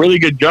done a really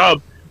good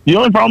job. The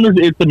only problem is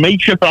it's a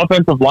makeshift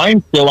offensive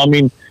line still. I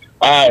mean,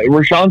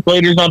 Rashawn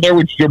Slater's not there,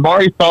 which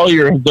Jamari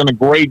Collier has done a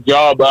great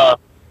job.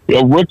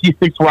 Rookie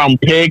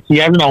 6th-round pick. He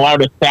hasn't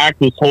allowed a sack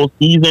this whole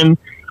season.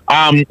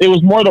 It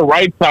was more the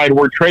right side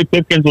where Trey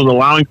Pipkins was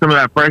allowing some of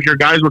that pressure.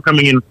 Guys were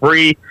coming in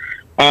free.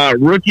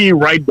 Rookie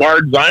right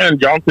guard Zion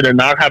Johnson did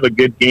not have a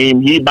good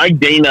game. Mike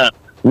Dana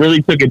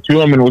really took it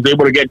to him and was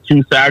able to get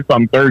 2 sacks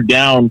on 3rd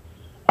down.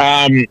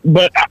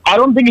 But I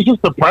don't think it's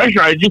just the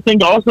pressure. I just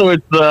think also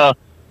it's a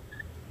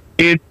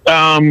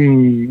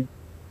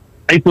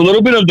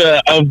little bit of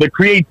the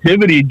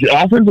creativity.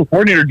 Offensive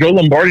coordinator Joe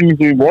Lombardi needs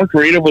to be more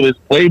creative with his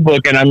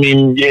playbook. And I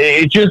mean,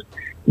 it just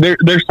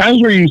there's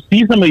times where you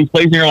see some of these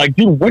plays and you're like,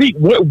 dude, what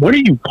are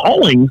you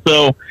calling?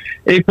 So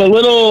it's a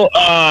little.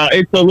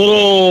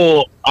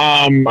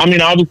 I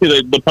mean,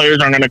 obviously the players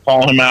aren't going to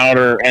call him out,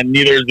 and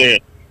neither is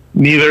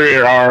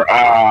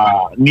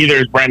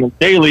Brandon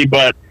Staley,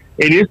 but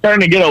it is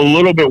starting to get a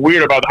little bit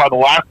weird about how the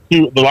last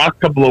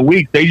couple of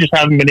weeks they just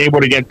haven't been able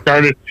to get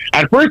started.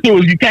 At first it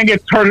was you can't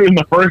get started in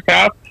the first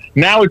half.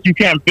 Now it's you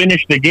can't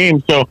finish the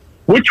game. So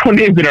which one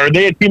is it? Are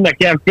they a team that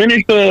can't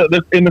finish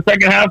in the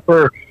second half,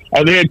 or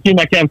are they a team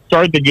that can't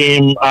start the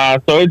game?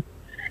 So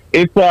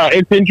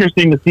it's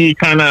interesting to see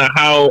kind of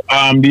how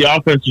the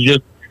offense is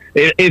just.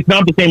 It's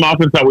not the same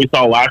offense that we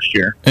saw last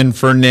year. And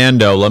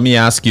Fernando, let me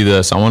ask you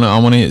this. I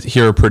want to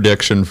hear a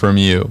prediction from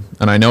you.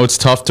 And I know it's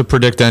tough to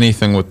predict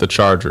anything with the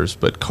Chargers,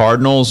 but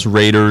Cardinals,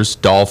 Raiders,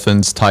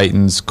 Dolphins,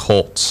 Titans,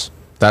 Colts.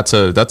 That's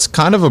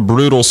kind of a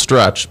brutal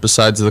stretch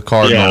besides the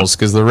Cardinals,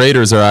 because the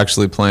Raiders are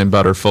actually playing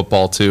better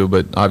football too,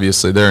 but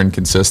obviously they're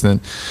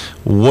inconsistent.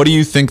 What do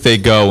you think they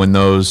go in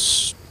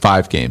those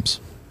 5 games?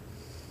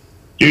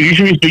 Dude, you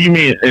should be speaking to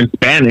me in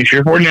Spanish.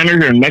 Your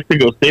 49ers are in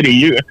Mexico City.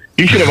 You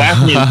should have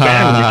asked me in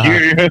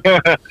Spanish.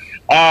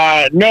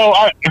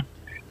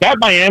 That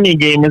Miami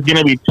game is going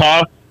to be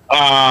tough.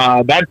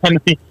 That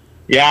Tennessee,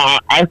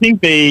 I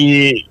think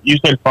you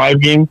said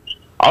 5 games.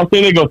 I'll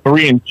say they go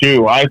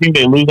 3-2. I think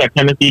they lose that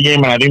Tennessee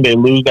game, and I think they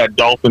lose that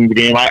Dolphins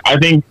game. I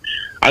think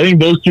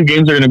those 2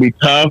 games are going to be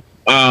tough.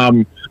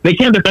 They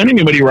can't defend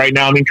anybody right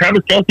now. I mean,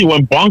 Travis Kelce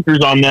went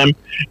bonkers on them.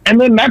 And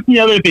then that's the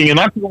other thing, and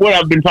that's what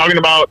I've been talking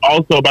about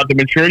also, about the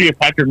maturity of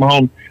Patrick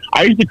Mahomes.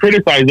 I used to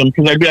criticize him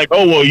because I'd be like,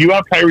 oh, well, you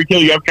have Tyreek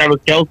Hill, you have Travis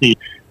Kelce.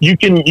 You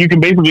can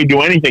basically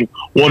do anything.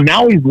 Well,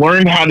 now he's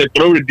learned how to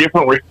throw to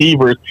different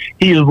receivers.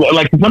 He's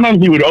like,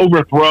 sometimes he would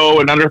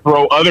overthrow and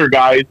underthrow other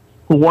guys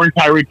who weren't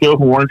Tyreek Hill,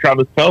 who weren't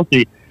Travis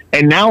Kelce.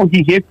 And now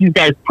he hits these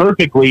guys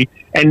perfectly,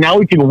 and now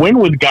he can win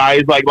with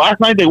guys. Like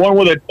last night, they won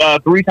with a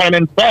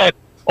 3-tight-end set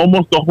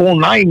almost the whole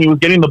night, and he was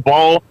getting the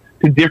ball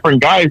to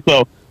different guys.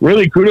 So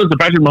really kudos to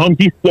Patrick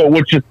Mahomes. He's still,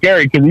 which is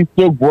scary because he's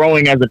still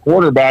growing as a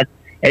quarterback,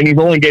 and he's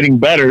only getting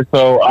better.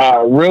 So I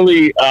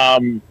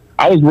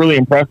was really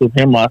impressed with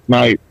him last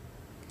night.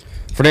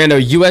 Fernando,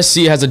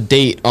 USC has a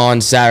date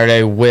on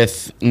Saturday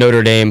with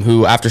Notre Dame,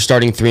 who, after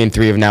starting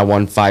 3-3, have now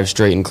won 5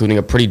 straight, including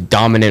a pretty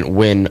dominant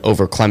win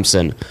over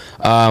Clemson.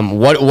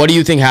 What do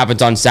you think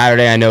happens on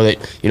Saturday? I know that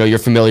you're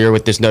familiar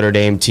with this Notre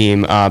Dame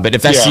team, but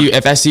if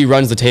SC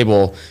runs the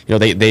table,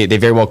 they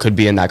very well could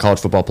be in that college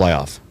football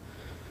playoff.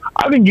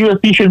 I think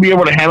USC should be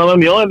able to handle them.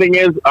 The only thing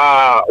is,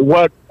 are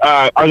they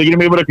going to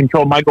be able to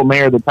control Michael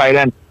Mayer, the tight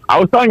end? I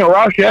was telling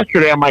Arash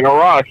yesterday, I'm like,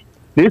 Arash,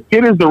 this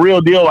kid is the real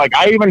deal. Like,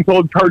 I even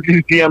told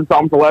Chargers GM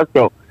Tom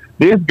Telesco,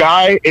 this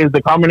guy is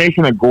the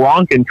combination of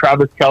Gronk and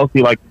Travis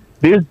Kelce. Like,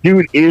 this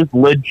dude is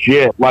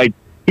legit. Like,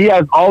 he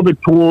has all the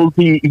tools.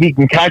 He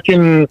can catch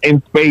in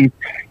space.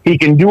 He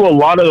can do a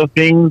lot of the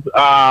things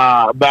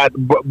that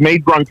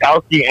made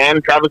Gronkowski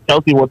and Travis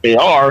Kelce what they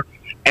are.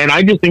 And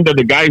I just think that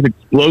the guy's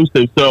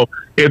explosive. So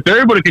if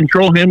they're able to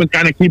control him and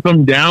kind of keep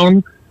him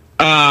down,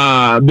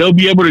 they'll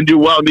be able to do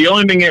well. The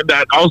only thing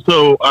that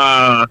also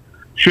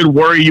should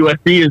worry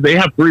USC is they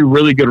have 3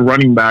 really good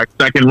running backs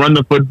that can run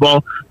the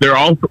football. They're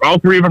all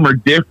 3 of them are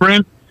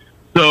different.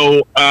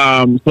 So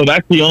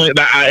that's the only,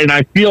 and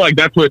I feel like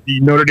that's what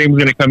Notre Dame is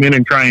going to come in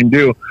and try and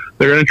do.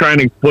 They're going to try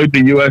and exploit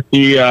the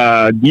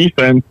USC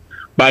defense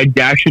by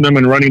gashing them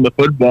and running the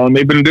football, and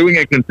they've been doing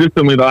it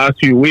consistently the last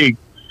few weeks.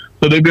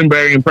 So they've been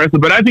very impressive.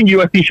 But I think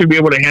USC should be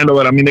able to handle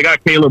it. I mean, they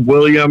got Caleb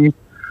Williams,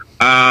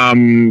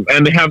 and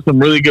they have some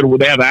really good.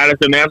 They have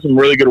Addison. They have some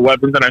really good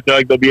weapons, and I feel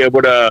like they'll be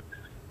able to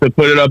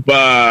put it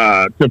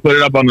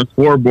up on the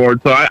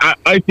scoreboard. So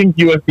I think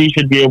USC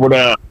should be able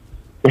to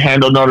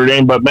handle Notre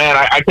Dame. But man,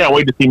 I can't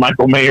wait to see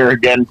Michael Mayer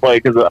again play,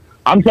 because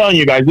I'm telling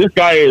you guys, this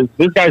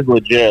guy's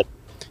legit.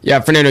 Yeah,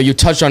 Fernando, you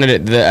touched on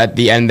it at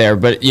the end there,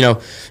 but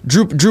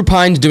Drew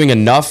Pine's doing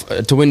enough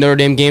to win Notre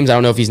Dame games. I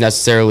don't know if he's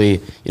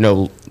necessarily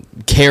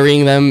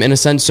carrying them in a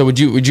sense. So would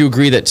you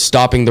agree that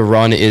stopping the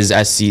run is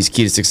SC's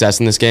key to success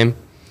in this game?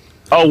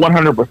 Oh,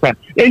 100%.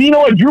 And you know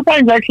what? Drew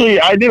Pine's actually,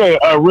 I did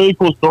a really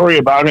cool story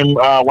about him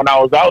when I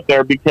was out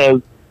there,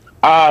 because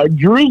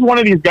Drew's one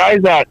of these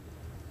guys that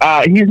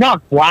he's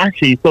not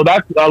flashy. So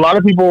that's, a lot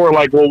of people were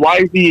like, well, why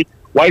is he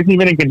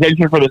even in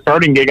contention for the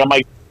starting gig? I'm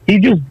like,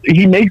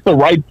 he makes the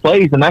right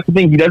plays, and that's the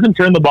thing. He doesn't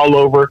turn the ball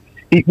over.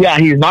 He's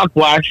not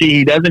flashy.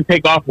 He doesn't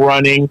take off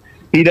running.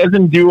 He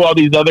doesn't do all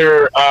these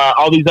other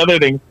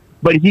things.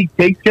 But he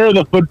takes care of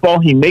the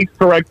football. He makes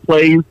correct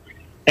plays,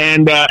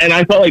 and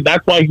I felt like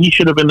that's why he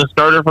should have been the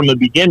starter from the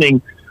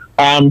beginning.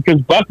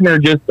 Because Buckner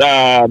just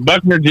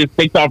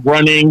takes off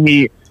running.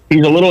 He's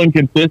a little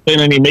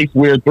inconsistent, and he makes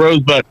weird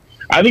throws. But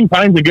I think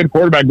Pine's a good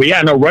quarterback. But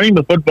yeah, no, running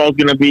the football is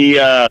going to be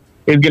I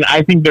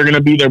think they're going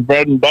to be their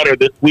bread and butter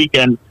this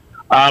weekend.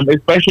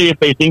 Especially if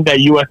they think that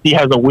USC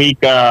has a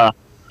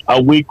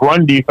weak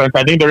run defense.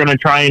 I think they're going to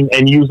try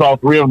and use all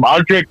 3 of them.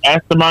 Audric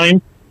Estimine,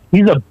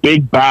 he's a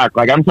big back.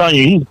 Like, I'm telling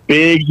you, he's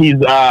big. He's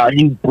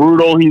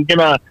brutal.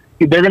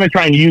 They're gonna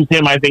try and use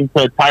him, I think,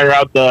 to tire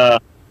out the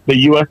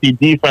USC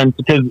defense,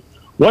 because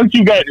once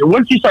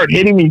you start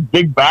hitting these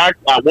big backs,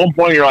 at one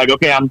point you're like,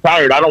 okay, I'm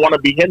tired. I don't want to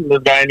be hitting this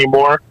guy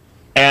anymore.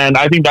 And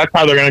I think that's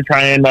how they're going to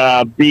try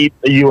and beat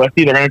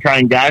USC. They're going to try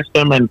and gash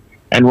them and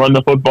run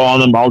the football on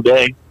them all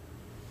day.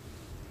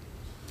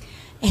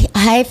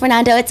 Hi,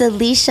 Fernando. It's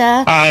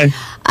Alicia. Hi.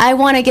 I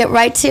want to get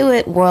right to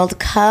it. World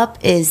Cup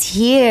is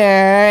here,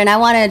 and I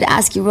wanted to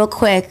ask you real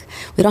quick.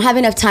 We don't have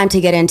enough time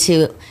to get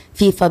into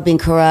FIFA being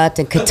corrupt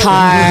and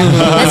Qatar.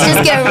 Let's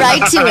just get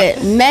right to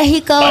it.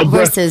 Mexico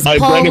versus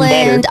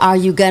Poland. Are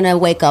you going to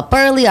wake up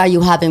early? Are you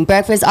having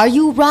breakfast? Are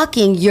you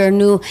rocking your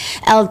new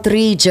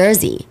L3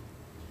 jersey?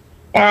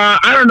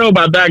 I don't know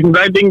about that, because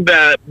I think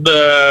that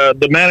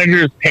the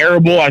manager is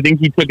terrible. I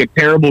think he took a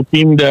terrible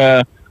team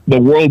to the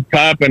World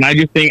Cup, and I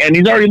just think, and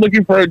he's already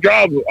looking for a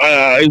job,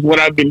 is what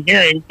I've been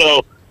hearing.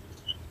 So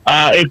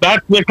if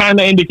that's the kind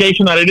of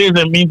indication that it is,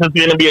 it means it's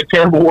going to be a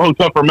terrible World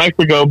Cup for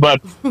Mexico. But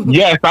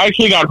yes, I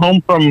actually got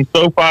home from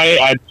SoFi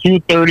at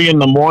 2:30 in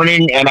the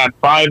morning, and at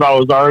 5 I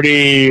was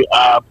already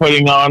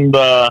putting on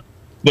the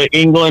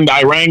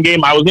England-Iran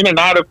game. I was in and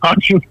out of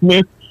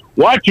consciousness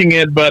watching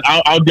it, but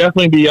I'll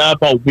definitely be up.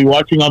 I'll be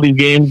watching all these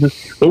games.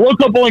 The World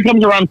Cup only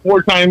comes around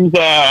four times,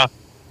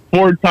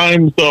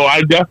 so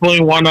I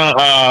definitely want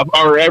to,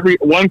 or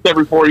once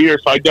every 4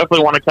 years, so I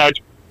definitely want to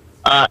catch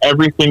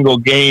every single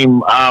game.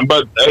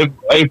 But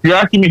if you're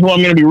asking me who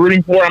I'm going to be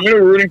rooting for, I'm going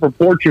to be rooting for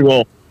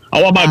Portugal.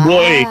 I want my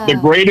boy, the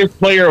greatest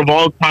player of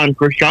all time,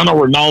 Cristiano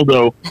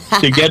Ronaldo,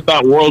 to get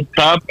that World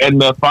Cup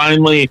and to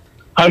finally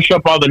hush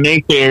up all the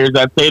naysayers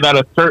that say that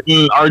a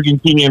certain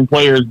Argentinian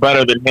player is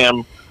better than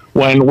him,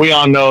 when we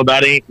all know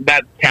that ain't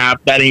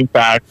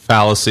fact.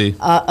 Fallacy.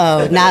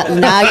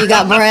 Now you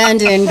got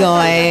Brandon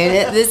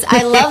going.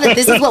 I love it.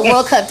 This is what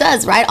World Cup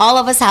does, right? All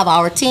of us have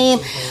our team.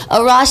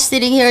 Arash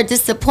sitting here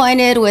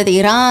disappointed with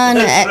Iran.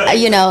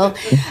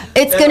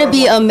 It's going to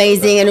be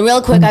amazing. And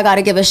real quick, I got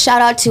to give a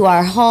shout out to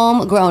our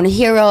homegrown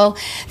hero.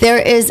 There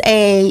is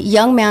a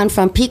young man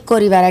from Pico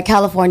Rivera,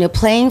 California,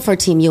 playing for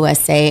Team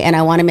USA, and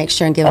I want to make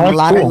sure and give him a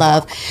lot of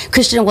love.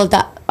 Christian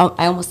Roldan. Oh,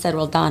 I almost said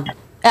Roldan.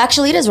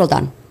 Actually, it is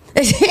Roldan.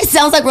 It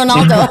sounds like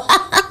Ronaldo.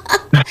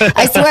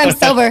 I swear I'm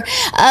sober.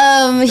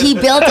 He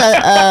built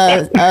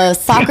a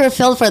soccer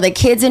field for the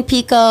kids in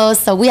Pico,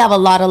 so we have a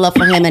lot of love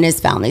for him and his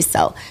family.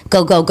 So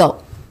go, go,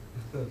 go.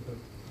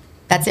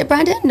 That's it,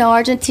 Brandon? No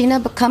Argentina,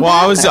 but come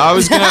back? I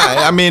was gonna.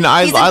 I mean,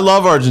 I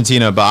love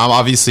Argentina, but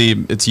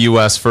obviously it's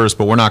U.S. first.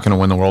 But we're not going to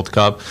win the World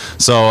Cup.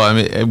 So I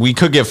mean, we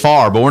could get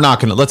far, but we're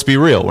not going to. Let's be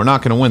real. We're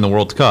not going to win the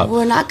World Cup.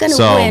 We're not going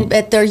to win,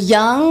 but they're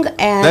young,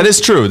 and that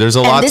is true. There's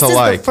a lot to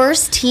like. This is the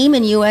first team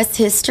in U.S.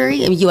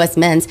 history, in U.S.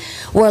 men's,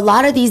 where a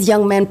lot of these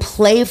young men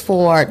play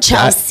for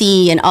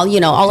Chelsea and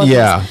all of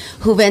these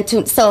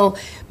Juventus. So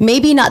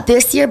maybe not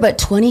this year, but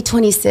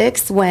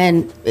 2026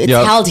 when it's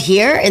held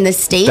here in the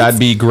States. That'd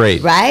be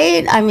great.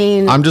 Right? I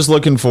mean, I'm just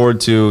looking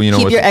forward to,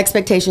 keep your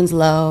expectations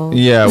low.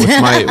 Yeah,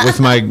 with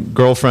my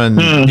girlfriend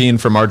being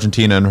from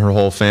Argentina and her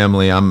whole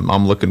family,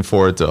 I'm looking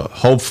forward to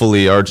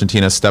hopefully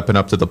Argentina stepping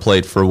up to the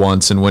plate for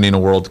once and winning a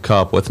World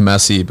Cup with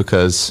Messi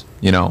because,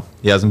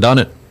 he hasn't done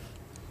it.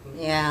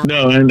 Yeah.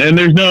 No, and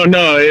there's no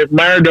if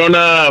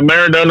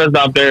Maradona's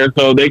out there,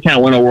 so they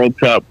can't win a World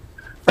Cup.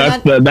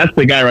 That's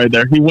the guy right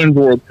there. He wins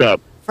the World Cup.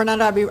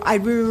 Fernando,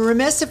 I'd be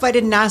remiss if I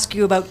didn't ask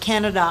you about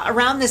Canada.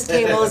 Around this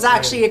table is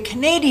actually a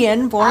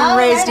Canadian born and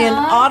raised in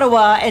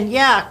Ottawa, and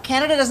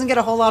Canada doesn't get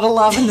a whole lot of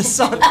love in the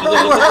soccer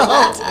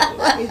world.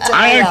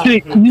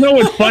 You know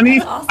what's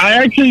funny?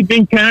 I actually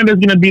think Canada's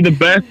going to be the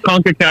best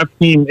CONCACAF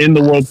team in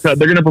the World Cup.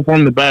 They're going to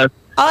perform the best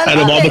out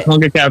of all the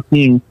CONCACAF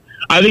teams.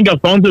 I think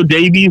Alphonso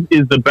Davies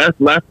is the best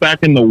left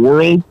back in the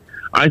world.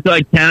 I feel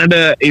like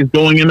Canada is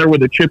going in there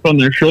with a chip on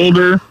their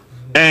shoulder.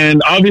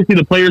 And obviously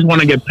the players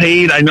want to get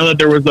paid. I know that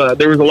there was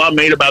a lot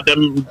made about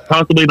them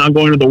possibly not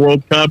going to the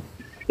World Cup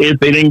if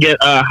they didn't get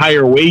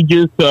higher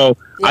wages. So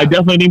I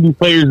definitely think these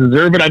players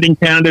deserve it. I think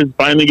Canada is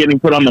finally getting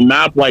put on the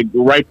map, like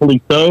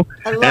rightfully so.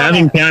 I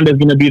think Canada is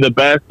going to be the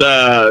best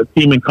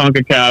team in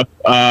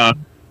CONCACAF.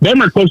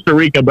 Them or Costa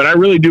Rica, but I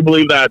really do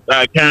believe that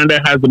Canada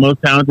has the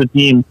most talented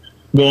team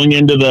going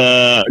into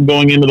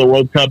the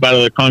World Cup out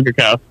of the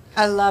CONCACAF.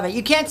 I love it.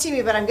 You can't see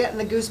me, but I'm getting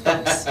the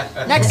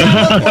goosebumps. Next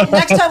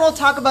time we'll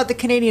talk about the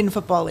Canadian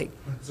Football League.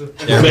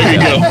 There you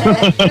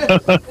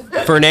go.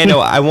 Fernando,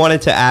 I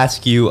wanted to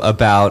ask you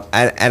about,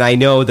 and I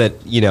know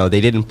that they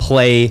didn't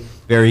play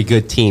very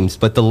good teams,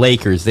 but the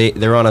Lakers,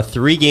 they're on a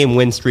 3-game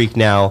win streak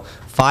now,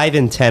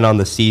 5-10 on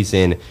the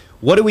season.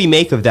 What do we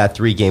make of that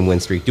 3-game win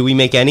streak? Do we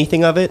make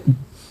anything of it?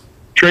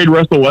 Trade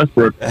Russell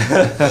Westbrook.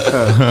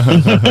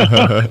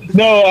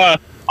 No,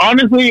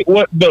 honestly,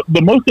 what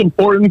the most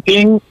important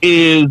thing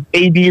is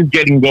AD is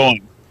getting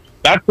going.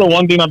 That's the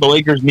one thing that the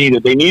Lakers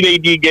needed. They need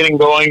AD getting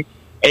going.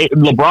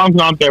 LeBron's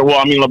not there. Well,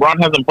 I mean,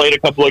 LeBron hasn't played a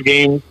couple of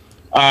games,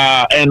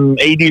 and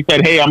AD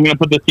said, "Hey, I'm going to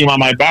put this team on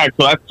my back."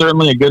 So that's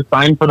certainly a good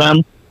sign for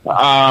them.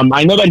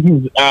 I know that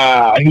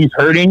he's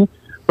hurting,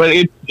 but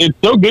it's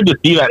so good to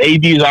see that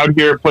AD is out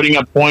here putting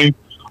up points.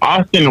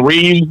 Austin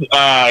Reeves,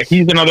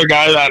 he's another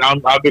guy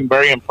that I've been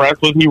very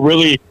impressed with.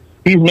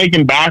 He's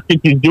making baskets.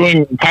 He's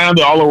doing kind of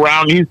the all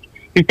around. He's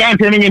kind of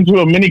turning into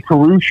a mini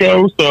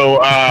Caruso. So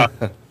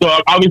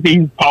obviously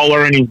he's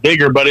taller and he's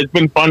bigger, but it's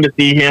been fun to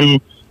see him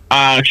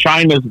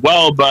shine as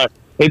well. But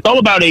it's all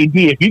about AD.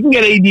 If you can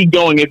get AD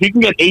going, if you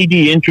can get AD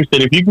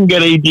interested, if you can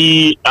get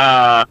AD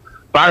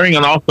firing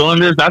on all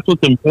cylinders, that's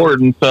what's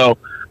important. So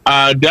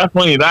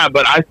definitely that.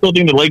 But I still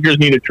think the Lakers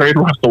need to trade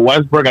Russell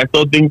Westbrook. I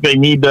still think they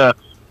need to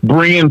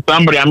bring in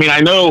somebody. I mean, I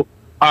know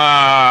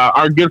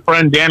our good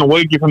friend Dan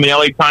Wojcicki from the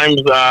LA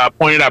Times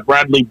pointed at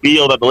Bradley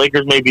Beal that the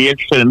Lakers may be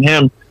interested in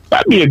him.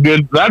 That'd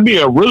be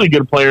a really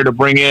good player to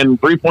bring in,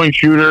 3-point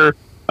shooter,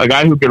 a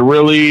guy who could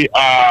really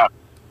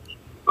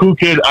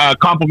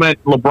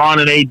complement LeBron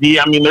and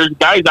AD. I mean, there's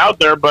guys out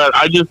there, but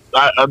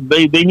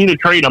they need to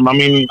trade him. I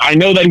mean, I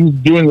know that he's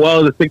doing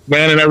well as a sixth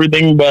man and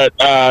everything, but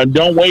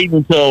don't wait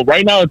until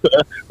right now.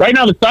 Right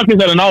now the stock is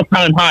at an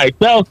all-time high.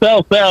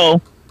 Sell.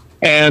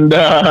 And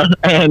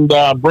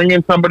bring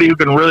in somebody who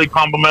can really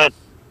complement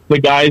the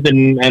guys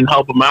and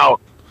help them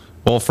out.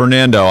 Well,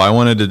 Fernando, I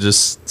wanted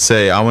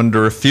to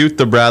refute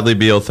the Bradley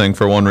Beal thing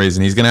for one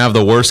reason. He's going to have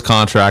the worst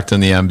contract in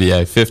the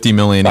NBA, $50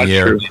 million a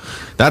year. True.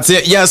 That's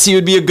it. Yes, he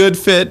would be a good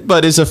fit,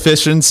 but his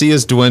efficiency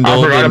has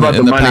dwindled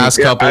in the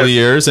past couple of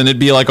years, and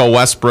it'd be like a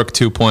Westbrook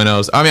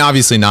 2.0. I mean,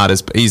 obviously not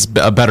as he's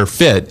a better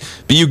fit,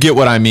 but you get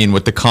what I mean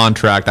with the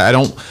contract. I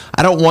don't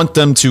want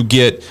them to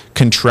get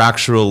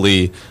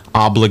contractually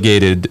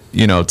obligated,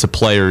 to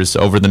players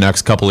over the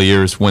next couple of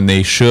years when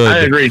they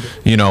should, make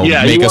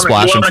a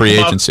splash in free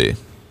agency.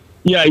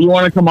 Yeah, you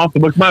want to come off the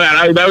books. My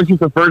bad. That was just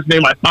the first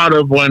name I thought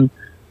of when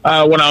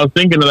I was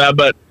thinking of that.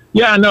 But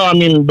yeah, no, I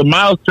mean the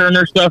Miles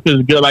Turner stuff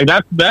is good. Like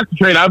that's the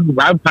trade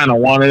I've kind of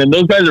wanted, and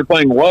those guys are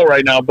playing well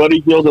right now.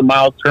 Buddy Hield and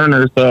Miles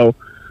Turner. So,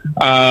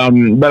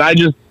 but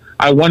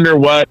I wonder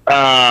what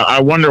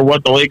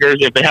the Lakers,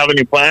 if they have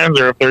any plans,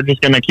 or if they're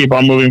just going to keep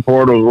on moving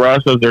forward with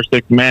Russ as their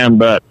sixth man.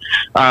 But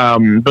I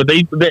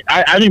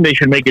think they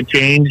should make a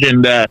change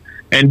and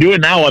do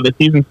it now while the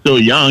season's still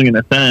young in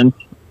a sense.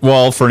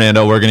 Well,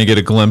 Fernando, we're going to get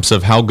a glimpse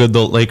of how good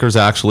the Lakers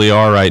actually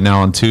are right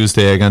now on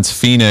Tuesday against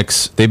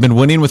Phoenix. They've been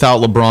winning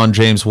without LeBron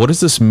James. What does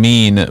this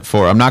mean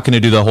for? I'm not going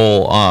to do the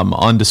whole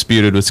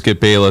undisputed with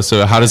Skip Bayless.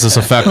 So how does this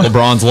affect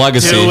LeBron's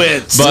legacy? Do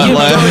it.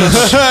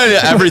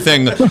 But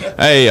everything.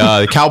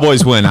 Hey,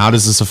 Cowboys win. How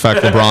does this affect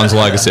LeBron's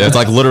legacy? It's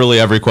like literally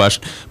every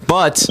question.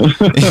 But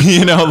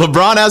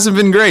LeBron hasn't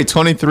been great.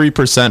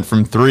 23%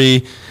 from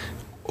three.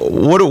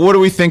 What are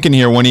we thinking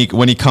here when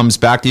he comes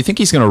back? Do you think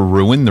he's going to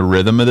ruin the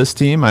rhythm of this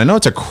team? I know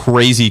it's a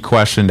crazy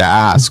question to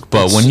ask,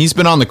 but when he's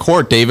been on the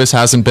court, Davis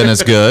hasn't been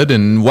as good,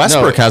 and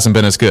Westbrook hasn't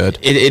been as good.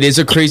 It is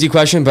a crazy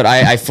question, but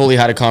I fully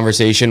had a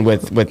conversation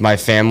with my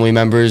family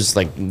members,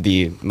 like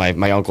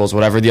my uncles,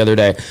 whatever, the other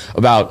day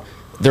about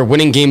they're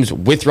winning games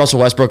with Russell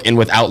Westbrook and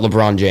without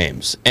LeBron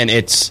James. And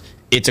it's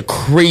a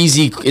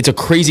crazy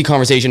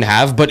conversation to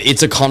have, but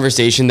it's a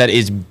conversation that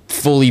is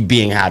fully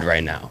being had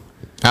right now.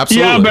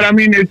 Absolutely. Yeah, but I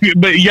mean,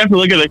 but you have to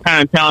look at the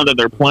kind of talent that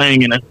they're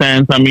playing in a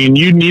sense. I mean,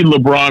 you need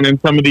LeBron in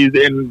some of these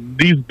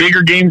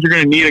bigger games. You're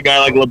going to need a guy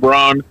like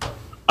LeBron,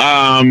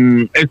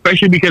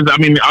 especially because I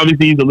mean,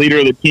 obviously he's the leader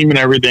of the team and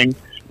everything.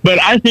 But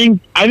I think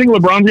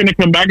LeBron's going to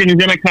come back and he's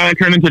going to kind of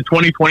turn into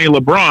 2020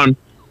 LeBron,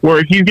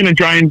 where he's going to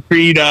try and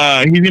feed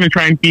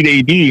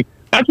AD.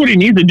 That's what he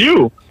needs to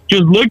do.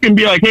 Just look and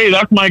be like, hey,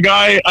 that's my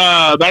guy.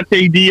 That's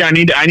AD. I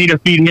need to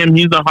feed him.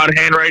 He's the hot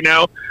hand right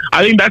now.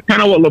 I think that's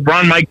kind of what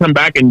LeBron might come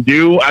back and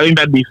do. I think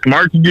that'd be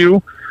smart to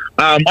do.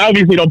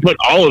 Obviously, don't put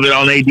all of it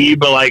on AD,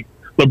 but like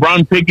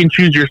LeBron, pick and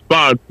choose your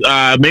spots.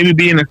 Maybe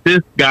be an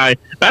assist guy.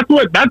 That's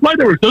why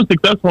they were so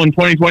successful in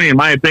 2020, in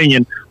my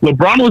opinion.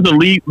 LeBron was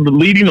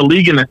leading the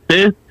league in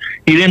assists.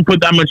 He didn't put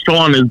that much toll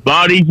on his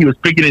body. He was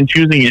picking and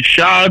choosing his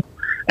shots.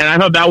 And I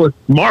thought that was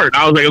smart.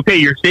 I was like, okay,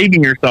 you're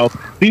saving yourself.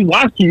 These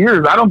last 2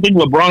 years, I don't think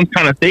LeBron's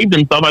kind of saved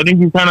himself. I think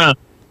he's kind of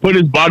put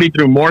his body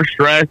through more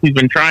stress. He's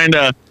been trying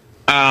to,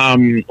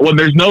 when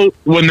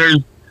there's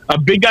a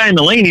big guy in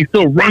the lane, he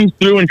still runs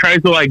through and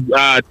tries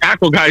to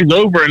tackle guys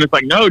over. And it's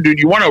like, no, dude,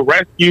 you want to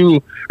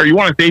rescue or you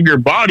want to save your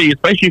body,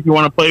 especially if you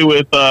want to play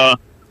with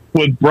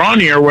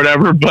Bronny or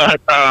whatever.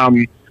 But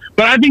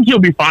I think he'll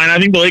be fine. I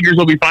think the Lakers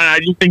will be fine. I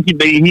just think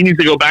he needs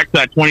to go back to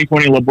that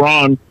 2020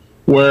 LeBron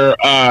where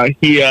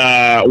he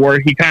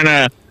kind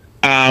of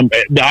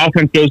the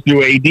offense goes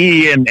through AD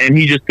and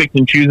he just picks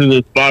and chooses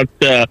his spots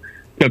to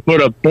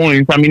put up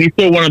points. I mean, he's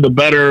still one of the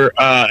better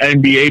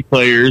NBA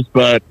players,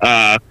 but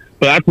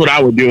that's what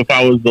I would do if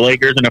I was the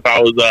Lakers and if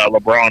I was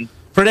LeBron.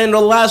 Fernando,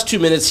 the last 2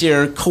 minutes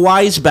here.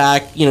 Kawhi's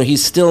back.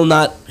 He's still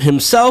not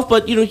himself,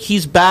 but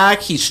he's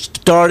back. He's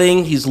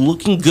starting. He's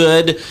looking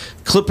good.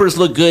 Clippers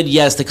look good.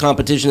 Yes, the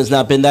competition has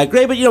not been that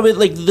great, but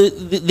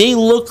they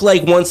look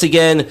like once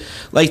again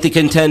like the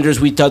contenders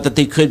we thought that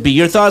they could be.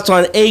 Your thoughts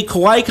on A,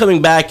 Kawhi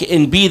coming back,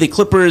 and B, the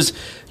Clippers,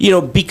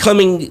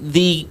 becoming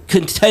the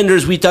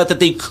contenders we thought that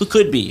they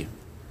could be.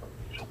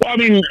 Well, I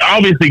mean,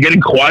 obviously,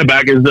 getting Kawhi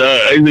back is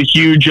a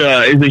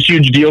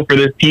huge deal for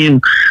this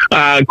team.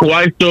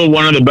 Kawhi's still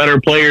one of the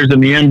better players in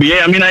the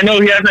NBA. I mean, I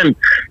know he hasn't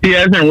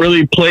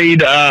really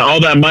played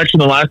all that much in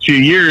the last few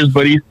years,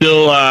 but he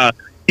still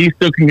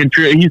can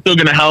contribute. He's still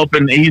going to help,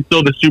 and he's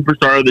still the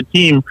superstar of the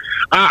team.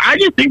 I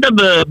just think that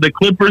the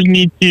Clippers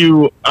need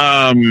to.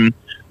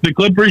 The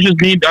Clippers just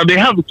need. They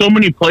have so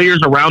many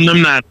players around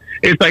them that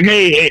it's like,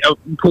 hey,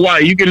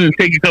 Kawhi, you can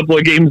take a couple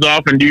of games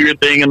off and do your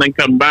thing and then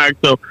come back.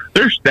 So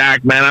they're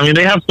stacked, man. I mean,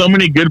 they have so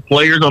many good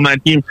players on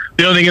that team.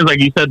 The only thing is, like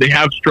you said, they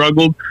have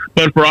struggled.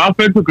 But for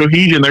offensive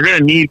cohesion, they're going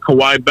to need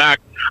Kawhi back.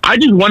 I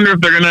just wonder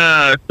if they're going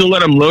to still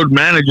let him load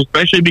manage,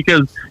 especially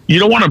because you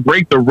don't want to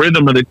break the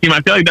rhythm of the team.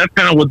 I feel like that's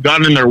kind of what's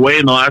gotten in their way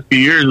in the last few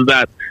years is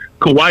that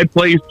Kawhi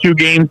plays 2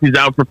 games, he's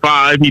out for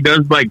 5. He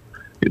does,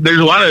 there's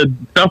a lot of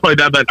stuff like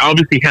that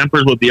obviously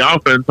hampers with the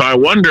offense. So I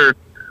wonder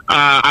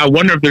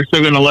if they're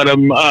still going to let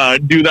him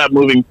do that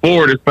moving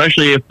forward,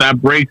 especially if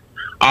that breaks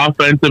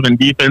offensive and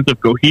defensive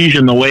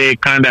cohesion the way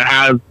it kind of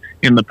has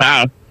in the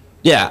past.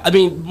 Yeah, I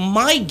mean,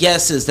 my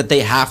guess is that they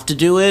have to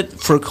do it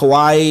for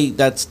Kawhi.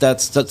 That's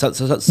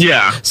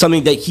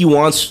something that he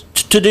wants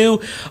to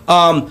do.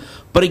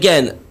 But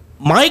again,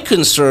 my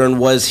concern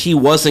was he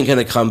wasn't going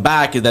to come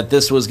back and that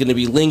this was going to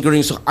be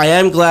lingering. So I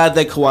am glad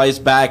that Kawhi's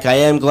back. I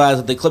am glad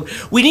that the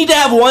Clippers. We need to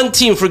have one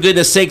team, for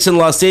goodness sakes, in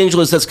Los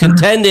Angeles that's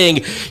contending.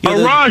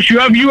 Arash, you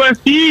have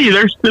USC.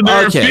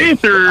 They're okay.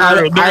 fifth.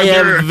 I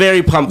am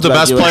very pumped. The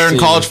about best USC. player in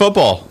college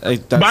football.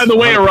 By the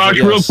way,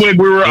 Arash, real quick,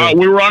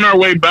 we were on our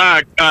way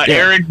back.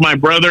 Eric, my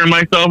brother, and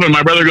myself, and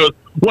my brother goes,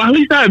 well, at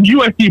least I have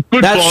USC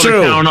football to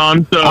count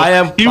on. So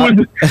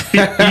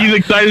he's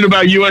excited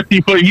about USC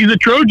football. He's a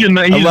Trojan.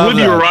 He's with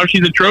you, Arash.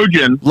 He's a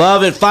Trojan.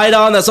 Love it. Fight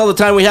on. That's all the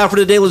time we have for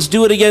today. Let's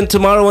do it again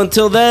tomorrow.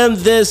 Until then,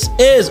 this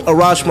is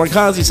Arash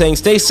Markazi saying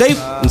stay safe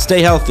and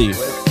stay healthy.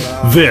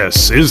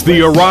 This is the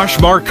Arash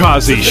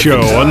Markazi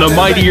Show on the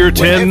Mightier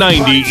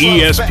 1090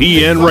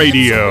 ESPN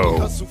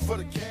Radio.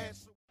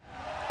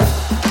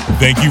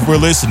 Thank you for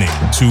listening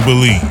to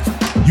Believe.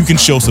 You can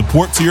show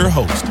support to your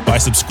host by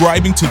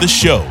subscribing to the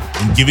show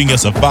and giving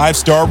us a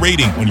 5-star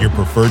rating on your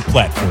preferred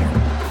platform.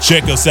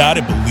 Check us out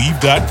at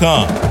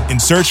Believe.com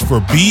and search for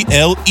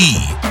BLEAV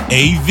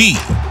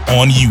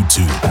on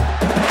YouTube.